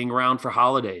 being around for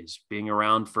holidays, being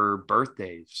around for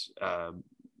birthdays,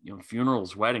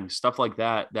 funerals, weddings, stuff like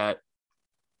that,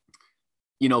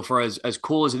 for as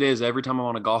cool as it is, every time I'm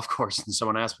on a golf course and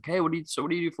someone asks me, hey, what do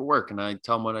you do for work? And I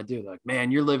tell them what I do. They're like,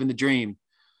 man, you're living the dream.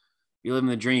 You're living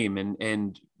the dream.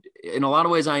 And in a lot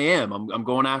of ways I am. I'm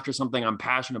going after something I'm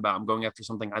passionate about. I'm going after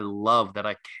something I love, that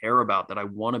I care about, that I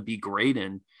want to be great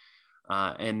in.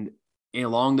 And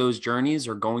along those journeys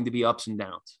are going to be ups and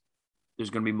downs. There's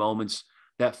going to be moments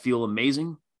that feel amazing,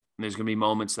 and there's going to be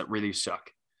moments that really suck.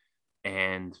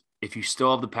 And if you still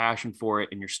have the passion for it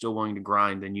and you're still willing to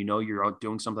grind, then you're out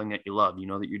doing something that you love.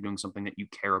 That you're doing something that you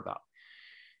care about.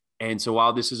 And so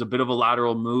while this is a bit of a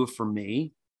lateral move for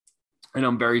me, and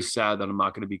I'm very sad that I'm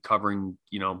not going to be covering,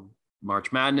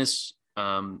 March Madness,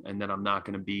 and that I'm not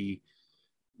going to be,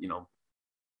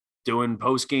 doing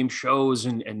post-game shows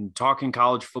and talking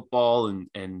college football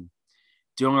and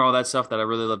doing all that stuff that I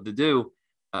really love to do.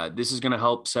 This is going to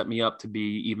help set me up to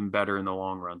be even better in the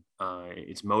long run.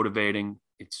 It's motivating.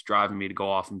 It's driving me to go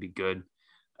off and be good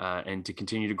and to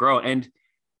continue to grow. And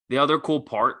the other cool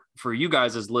part for you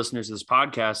guys as listeners of this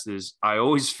podcast is I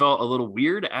always felt a little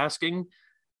weird asking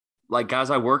like guys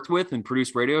I worked with and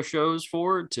produced radio shows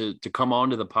for to come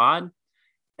on to the pod.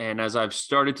 And as I've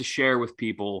started to share with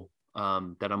people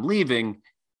that I'm leaving,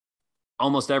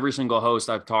 almost every single host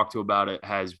I've talked to about it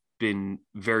has been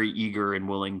very eager and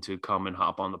willing to come and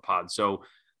hop on the pod. So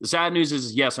the sad news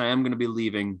is, yes, I am going to be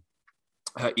leaving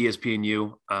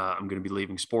ESPNU. I'm going to be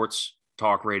leaving sports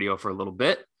talk radio for a little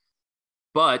bit,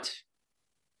 but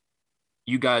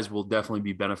you guys will definitely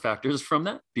be benefactors from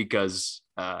that because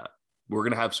we're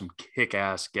going to have some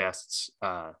kick-ass guests.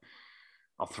 I'll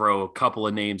throw a couple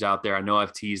of names out there. I know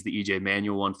I've teased the EJ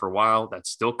Manuel one for a while. That's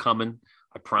still coming.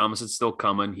 I promise it's still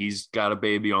coming. He's got a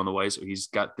baby on the way, so he's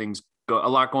got a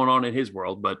lot going on in his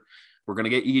world, but we're going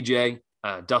to get EJ,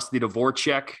 Dusty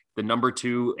Dvorak, the number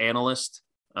 2 analyst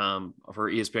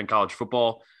for ESPN College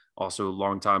Football, also a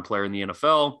longtime player in the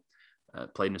NFL,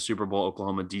 played in the Super Bowl,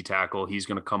 Oklahoma D tackle. He's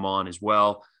going to come on as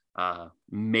well.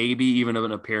 Maybe even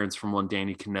an appearance from one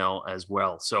Danny Cannell as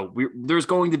well. So there's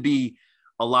going to be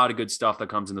a lot of good stuff that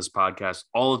comes in this podcast.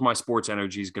 All of my sports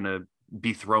energy is going to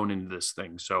be thrown into this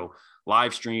thing. So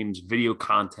live streams, video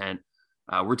content,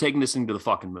 we're taking this thing to the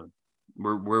fucking moon.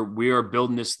 We are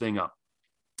building this thing up.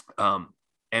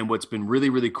 And what's been really,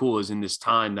 really cool is in this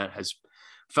time that has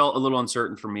felt a little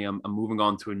uncertain for me, I'm moving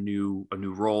on to a new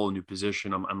role, a new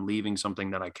position. I'm leaving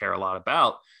something that I care a lot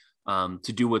about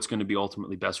to do what's going to be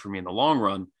ultimately best for me in the long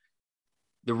run.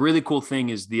 The really cool thing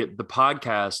is the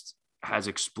podcast has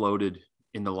exploded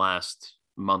in the last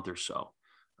month or so.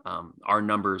 Our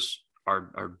numbers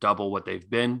are double what they've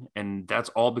been. And that's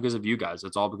all because of you guys.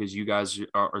 That's all because you guys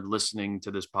are listening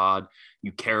to this pod.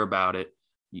 You care about it.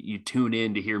 You tune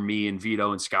in to hear me and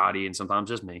Vito and Scotty, and sometimes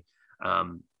just me,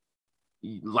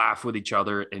 laugh with each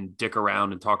other and dick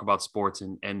around and talk about sports.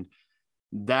 And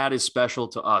that is special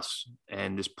to us.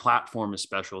 And this platform is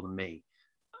special to me.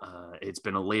 It's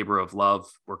been a labor of love.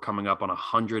 We're coming up on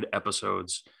 100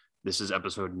 episodes. This is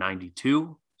episode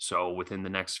 92. So within the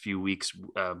next few weeks,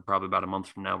 probably about a month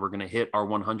from now, we're going to hit our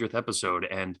 100th episode.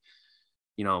 And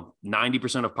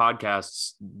 90% of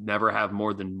podcasts never have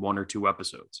more than 1 or 2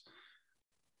 episodes.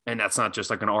 And that's not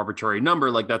just like an arbitrary number,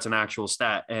 like that's an actual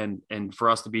stat. And for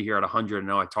us to be here at 100, I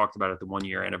know I talked about it, the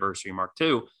 1-year anniversary mark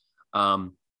too.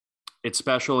 It's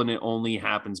special, and it only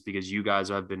happens because you guys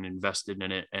have been invested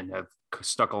in it and have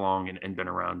stuck along and been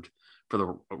around for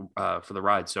the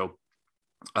ride. So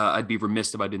I'd be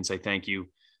remiss if I didn't say thank you,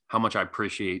 how much I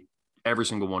appreciate every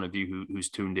single one of you who's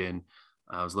tuned in.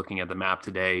 I was looking at the map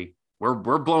today. We're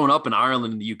blowing up in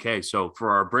Ireland and the UK. So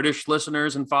for our British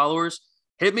listeners and followers,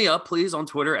 hit me up, please, on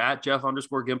Twitter at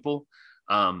Jeff_Gimple.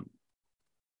 I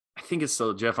think it's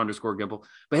still Jeff_Gimple,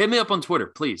 but hit me up on Twitter,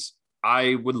 please.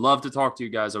 I would love to talk to you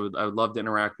guys. I would love to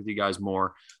interact with you guys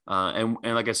more. And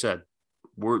like I said,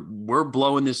 we're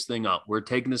blowing this thing up. We're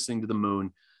taking this thing to the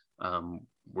moon.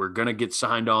 We're going to get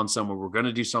signed on somewhere. We're going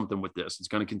to do something with this. It's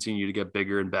going to continue to get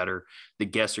bigger and better. The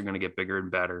guests are going to get bigger and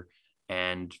better.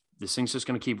 And this thing's just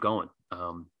going to keep going.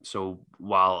 So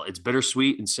while it's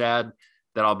bittersweet and sad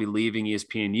that I'll be leaving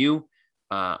ESPNU,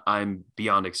 I'm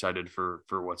beyond excited for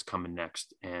what's coming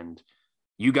next. And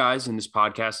you guys in this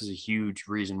podcast is a huge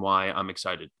reason why I'm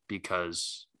excited,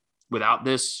 because without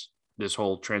this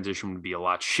whole transition would be a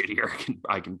lot shittier.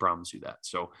 I can promise you that.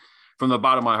 So from the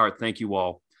bottom of my heart, thank you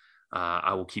all.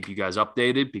 I will keep you guys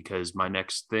updated, because my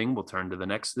next thing will turn to the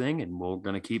next thing, and we're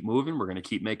going to keep moving. We're going to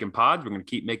keep making pods. We're going to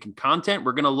keep making content.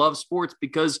 We're going to love sports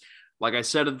because, like I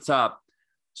said at the top,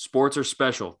 sports are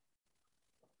special.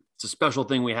 It's a special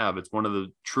thing we have. It's one of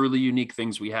the truly unique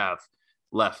things we have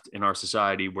left in our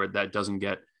society, where that doesn't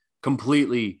get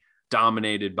completely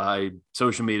dominated by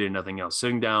social media and nothing else.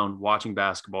 Sitting down, watching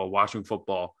basketball, watching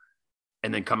football,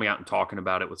 and then coming out and talking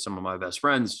about it with some of my best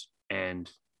friends.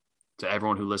 And to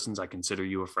everyone who listens, I consider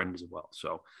you a friend as well.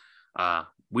 So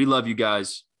we love you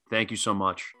guys. Thank you so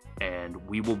much. And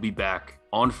we will be back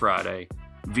on Friday.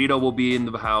 Vito will be in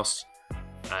the house,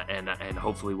 and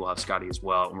hopefully we'll have Scotty as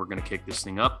well. And we're going to kick this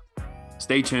thing up.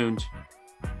 Stay tuned.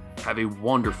 Have a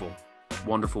wonderful,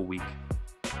 wonderful week.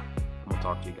 And we'll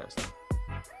talk to you guys then.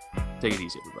 Take it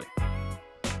easy, everybody.